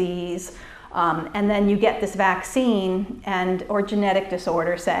mitochondrial disease, and then you get this vaccine or genetic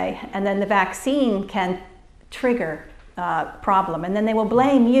disorder, say, and then the vaccine can trigger problem, and then they will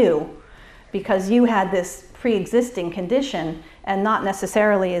blame you because you had this pre-existing condition, and not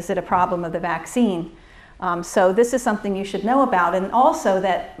necessarily is it a problem of the vaccine. So this is something you should know about, and also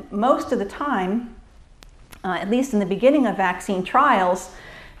that most of the time, at least in the beginning of vaccine trials,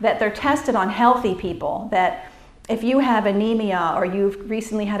 that they're tested on healthy people, that if you have anemia or you've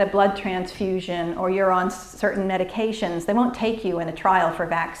recently had a blood transfusion or you're on certain medications, they won't take you in a trial for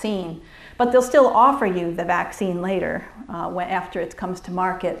vaccine, but they'll still offer you the vaccine later after it comes to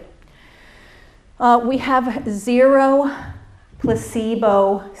market. We have 0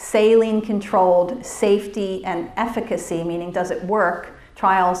 placebo, saline-controlled safety and efficacy, meaning does it work,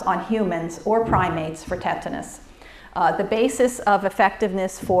 trials on humans or primates for tetanus. The basis of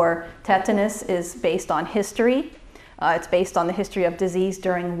effectiveness for tetanus is based on history. It's based on the history of disease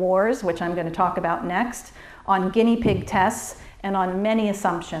during wars, which I'm going to talk about next, on guinea pig tests, and on many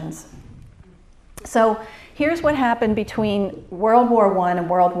assumptions. So here's what happened between World War I and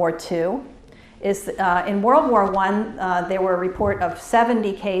World War II. In World War I, there were a report of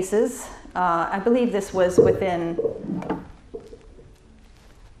 70 cases. I believe this was within,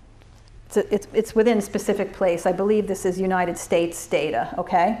 it's within a specific place. I believe this is United States data,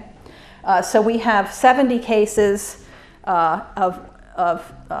 okay? So we have 70 cases of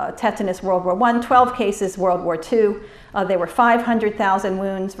tetanus World War I, 12 cases World War II. There were 500,000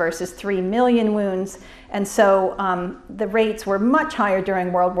 wounds versus 3 million wounds. And so the rates were much higher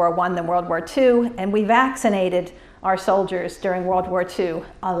during World War I than World War II. And we vaccinated our soldiers during World War II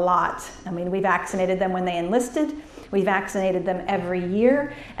a lot. I mean, we vaccinated them when they enlisted. We vaccinated them every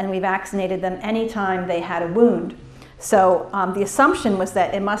year. And we vaccinated them anytime they had a wound. So the assumption was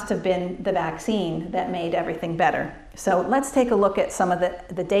that it must have been the vaccine that made everything better. So let's take a look at some of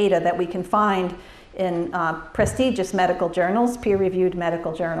the data that we can find in prestigious medical journals, peer-reviewed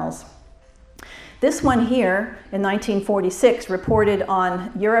medical journals. This one here in 1946 reported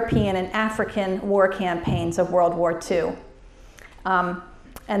on European and African war campaigns of World War II.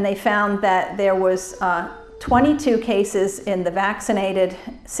 And they found that there was 22 cases in the vaccinated,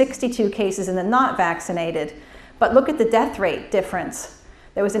 62 cases in the not vaccinated. But look at the death rate difference.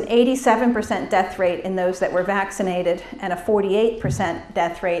 There was an 87% death rate in those that were vaccinated and a 48%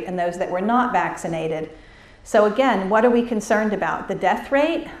 death rate in those that were not vaccinated. So again, what are we concerned about? The death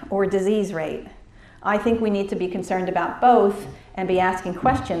rate or disease rate? I think we need to be concerned about both and be asking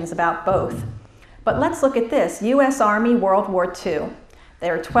questions about both. But let's look at this. U.S. Army, World War II.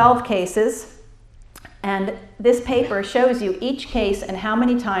 There are 12 cases. And this paper shows you each case and how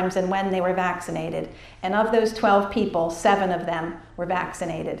many times and when they were vaccinated. And of those 12 people, 7 of them were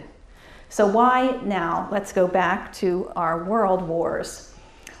vaccinated. So why now? Let's go back to our world wars.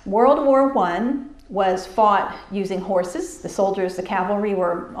 World War I was fought using horses. The soldiers, the cavalry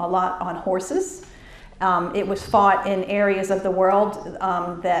were a lot on horses. It was fought in areas of the world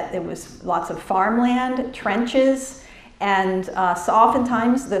that it was lots of farmland, trenches, and so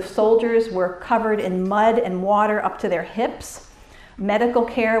oftentimes the soldiers were covered in mud and water up to their hips. Medical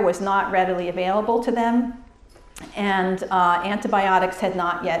care was not readily available to them, and antibiotics had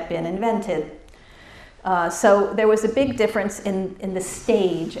not yet been invented. So there was a big difference in the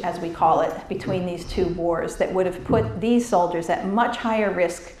stage, as we call it, between these two wars that would have put these soldiers at much higher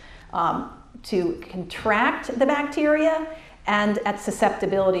risk to contract the bacteria and at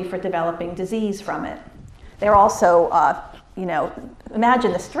susceptibility for developing disease from it. They're also,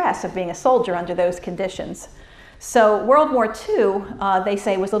 imagine the stress of being a soldier under those conditions. So World War II, they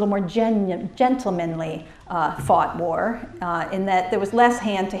say, was a little more gentlemanly fought war in that there was less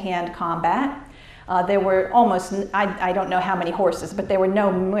hand-to-hand combat. There were almost, I don't know how many horses, but there were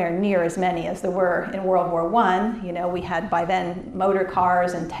nowhere near as many as there were in World War I. You know, we had by then motor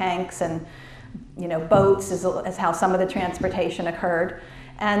cars and tanks and, boats as how some of the transportation occurred.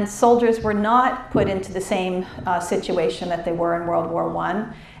 And soldiers were not put into the same situation that they were in World War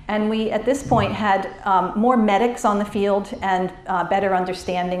I. And we, at this point, had more medics on the field and better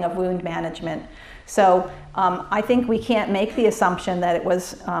understanding of wound management. So I think we can't make the assumption that it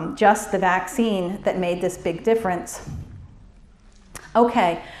was just the vaccine that made this big difference.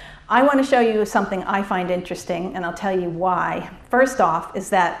 Okay, I want to show you something I find interesting, and I'll tell you why. First off is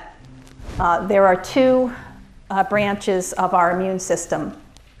that there are two branches of our immune system.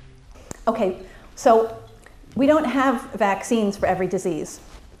 Okay, so we don't have vaccines for every disease.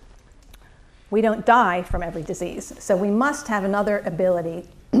 We don't die from every disease. So we must have another ability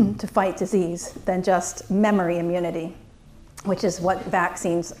to fight disease than just memory immunity, which is what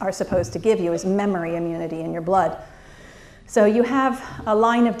vaccines are supposed to give you, is memory immunity in your blood. So you have a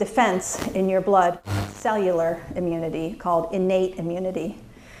line of defense in your blood, cellular immunity, called innate immunity.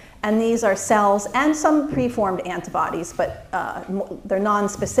 And these are cells and some preformed antibodies, but they're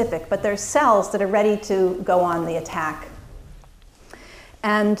non-specific, but they're cells that are ready to go on the attack.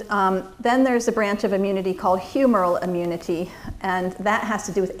 And then there's a branch of immunity called humoral immunity, and that has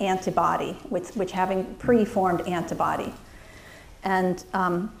to do with antibody, which having preformed antibody. And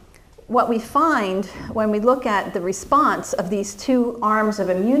what we find when we look at the response of these two arms of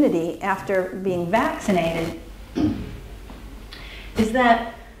immunity after being vaccinated is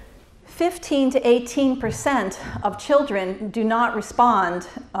that 15 to 18% of children do not respond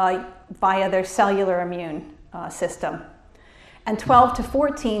via their cellular immune system, and 12 to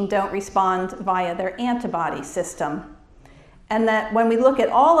 14 don't respond via their antibody system. And that when we look at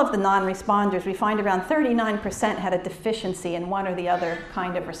all of the non-responders, we find around 39% had a deficiency in one or the other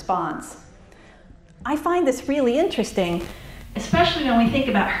kind of response. I find this really interesting, especially when we think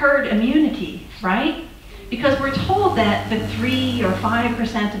about herd immunity, right? Because we're told that the 3 or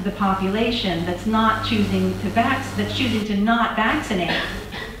 5% of the population that's not choosing to that's choosing to not vaccinate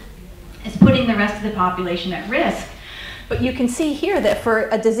is putting the rest of the population at risk. But you can see here that for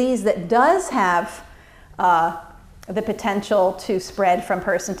a disease that does have the potential to spread from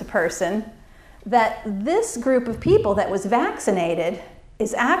person to person, that this group of people that was vaccinated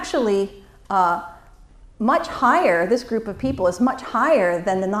is actually much higher, this group of people is much higher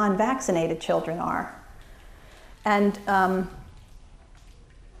than the non-vaccinated children are. And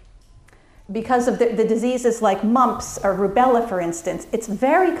because of the diseases like mumps or rubella, for instance, it's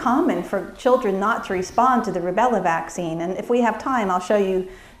very common for children not to respond to the rubella vaccine. And if we have time, I'll show you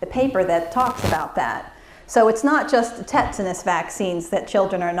the paper that talks about that. So it's not just the tetanus vaccines that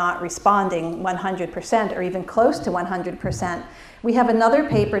children are not responding 100% or even close to 100%. We have another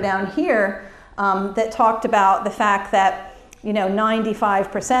paper down here that talked about the fact that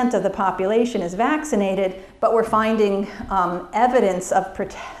 95% of the population is vaccinated, but we're finding evidence of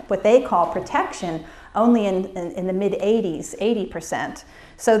what they call protection only in the mid-80s, 80%.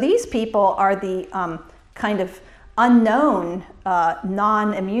 So these people are the kind of unknown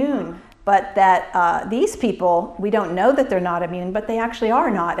non-immune, but that these people, we don't know that they're not immune, but they actually are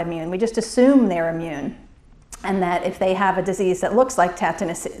not immune. We just assume they're immune. And that if they have a disease that looks like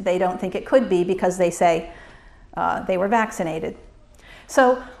tetanus, they don't think it could be because they say they were vaccinated.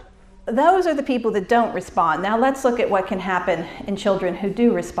 So those are the people that don't respond. Now let's look at what can happen in children who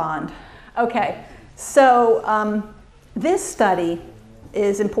do respond. Okay, so this study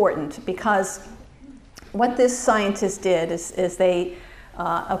is important because what this scientist did is they,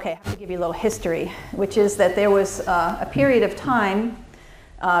 okay, I have to give you a little history, which is that there was a period of time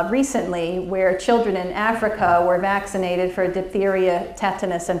recently where children in Africa were vaccinated for diphtheria,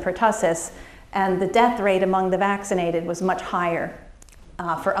 tetanus, and pertussis, and the death rate among the vaccinated was much higher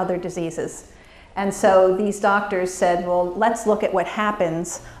for other diseases. And so these doctors said, well, let's look at what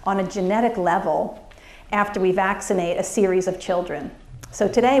happens on a genetic level after we vaccinate a series of children. So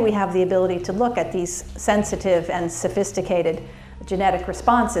today we have the ability to look at these sensitive and sophisticated genetic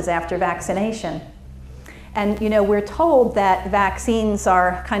responses after vaccination. And we're told that vaccines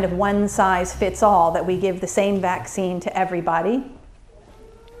are kind of one size fits all, that we give the same vaccine to everybody,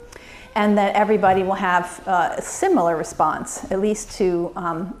 and that everybody will have a similar response, at least to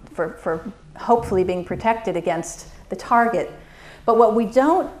for hopefully being protected against the target. But what we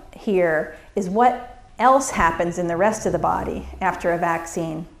don't hear is what else happens in the rest of the body after a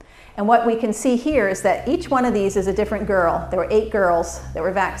vaccine. And what we can see here is that each one of these is a different girl. There were 8 girls that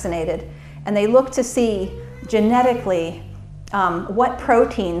were vaccinated, and they looked to see genetically what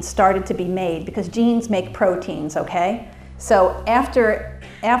proteins started to be made, because genes make proteins, okay? So after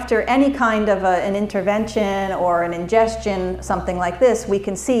any kind of an intervention or an ingestion, something like this, we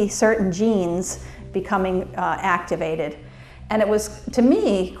can see certain genes becoming activated. And it was, to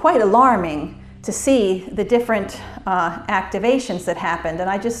me, quite alarming to see the different activations that happened.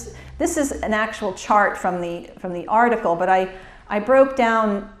 And this is an actual chart from the article, but I broke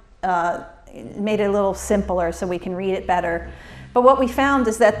down, made it a little simpler so we can read it better. But what we found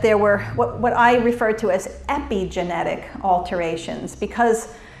is that there were what I refer to as epigenetic alterations, because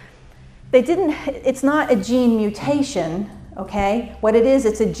it's not a gene mutation, okay? What it is,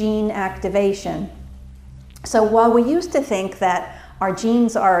 it's a gene activation. So while we used to think that our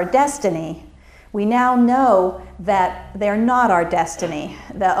genes are our destiny, we now know that they're not our destiny,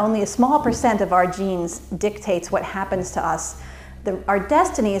 that only a small percent of our genes dictates what happens to us. Our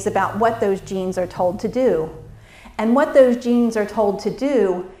destiny is about what those genes are told to do. And what those genes are told to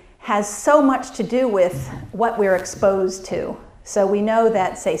do has so much to do with what we're exposed to. So we know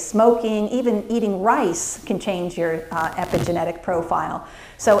that, say, smoking, even eating rice can change your epigenetic profile.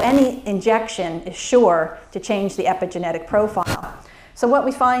 So any injection is sure to change the epigenetic profile. So what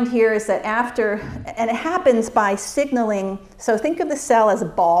we find here is that and it happens by signaling, so think of the cell as a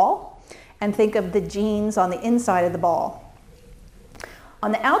ball, and think of the genes on the inside of the ball.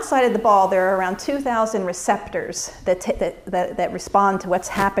 On the outside of the ball, there are around 2,000 receptors that respond to what's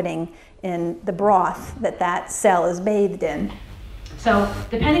happening in the broth that cell is bathed in. So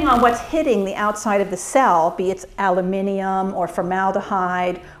depending on what's hitting the outside of the cell, be it aluminium or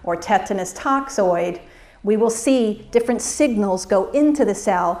formaldehyde or tetanus toxoid, we will see different signals go into the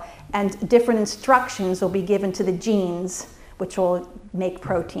cell and different instructions will be given to the genes, which will make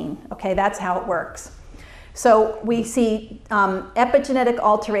protein. Okay, that's how it works. So we see epigenetic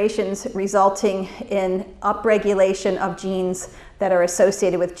alterations resulting in upregulation of genes that are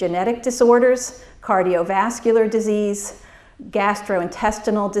associated with genetic disorders, cardiovascular disease,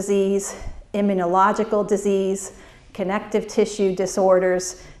 gastrointestinal disease, immunological disease, connective tissue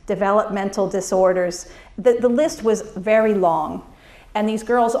disorders, developmental disorders. The list was very long, and these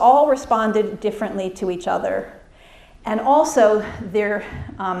girls all responded differently to each other. And also, there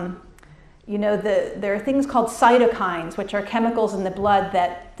are things called cytokines, which are chemicals in the blood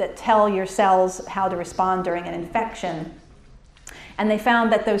that tell your cells how to respond during an infection. And they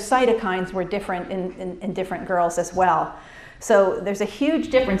found that those cytokines were different in different girls as well. So there's a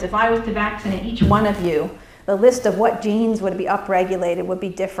huge difference. If I was to vaccinate each one of you, the list of what genes would be upregulated would be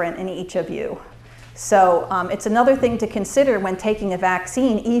different in each of you. So it's another thing to consider when taking a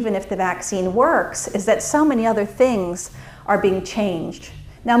vaccine, even if the vaccine works, is that so many other things are being changed.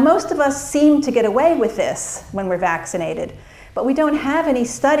 Now, most of us seem to get away with this when we're vaccinated, but we don't have any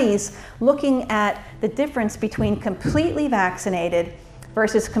studies looking at the difference between completely vaccinated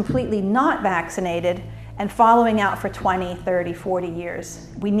versus completely not vaccinated and following out for 20, 30, 40 years.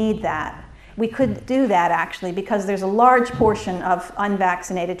 We need that. We could do that actually because there's a large portion of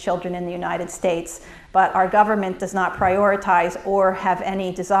unvaccinated children in the United States, but our government does not prioritize or have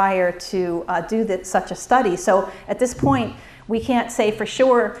any desire to do such a study. So at this point, we can't say for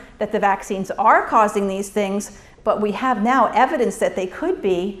sure that the vaccines are causing these things, but we have now evidence that they could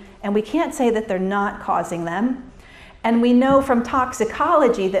be, and we can't say that they're not causing them. And we know from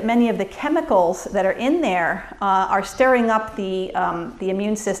toxicology that many of the chemicals that are in there are stirring up the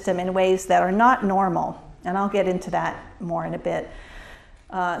immune system in ways that are not normal. And I'll get into that more in a bit.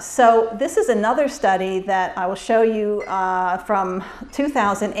 So this is another study that I will show you from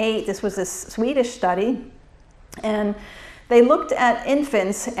 2008. This was a Swedish study. And they looked at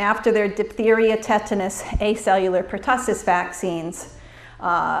infants after their diphtheria, tetanus, acellular pertussis vaccines.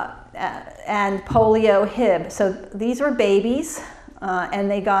 And polio, Hib. So these were babies,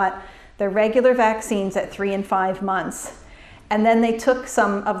 and they got their regular vaccines at 3 and 5 months. And then they took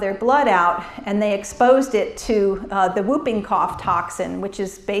some of their blood out and they exposed it to the whooping cough toxin, which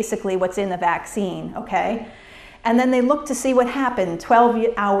is basically what's in the vaccine, okay? And then they looked to see what happened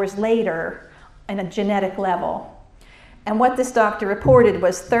 12 hours later in a genetic level. And what this doctor reported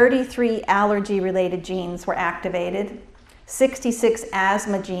was 33 allergy-related genes were activated, 66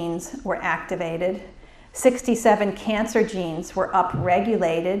 asthma genes were activated, 67 cancer genes were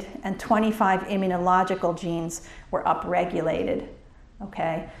upregulated, and 25 immunological genes were upregulated.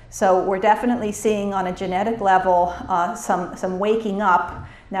 Okay, so we're definitely seeing on a genetic level some waking up.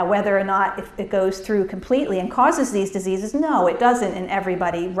 Now, whether or not if it goes through completely and causes these diseases, no, it doesn't in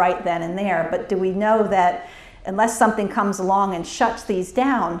everybody right then and there. But do we know that unless something comes along and shuts these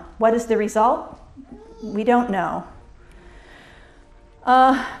down, what is the result? We don't know.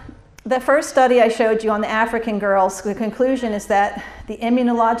 The first study I showed you on the African girls, the conclusion is that the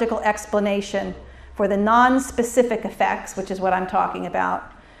immunological explanation for the non-specific effects, which is what I'm talking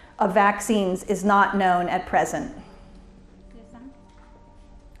about, of vaccines is not known at present. Susan?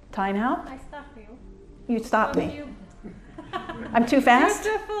 Time out? I stopped you. You stopped me. I'm too fast?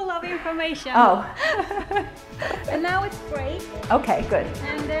 You're too full of information. Oh. And now it's break. Okay, good.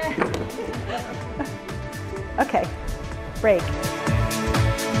 And Okay, break.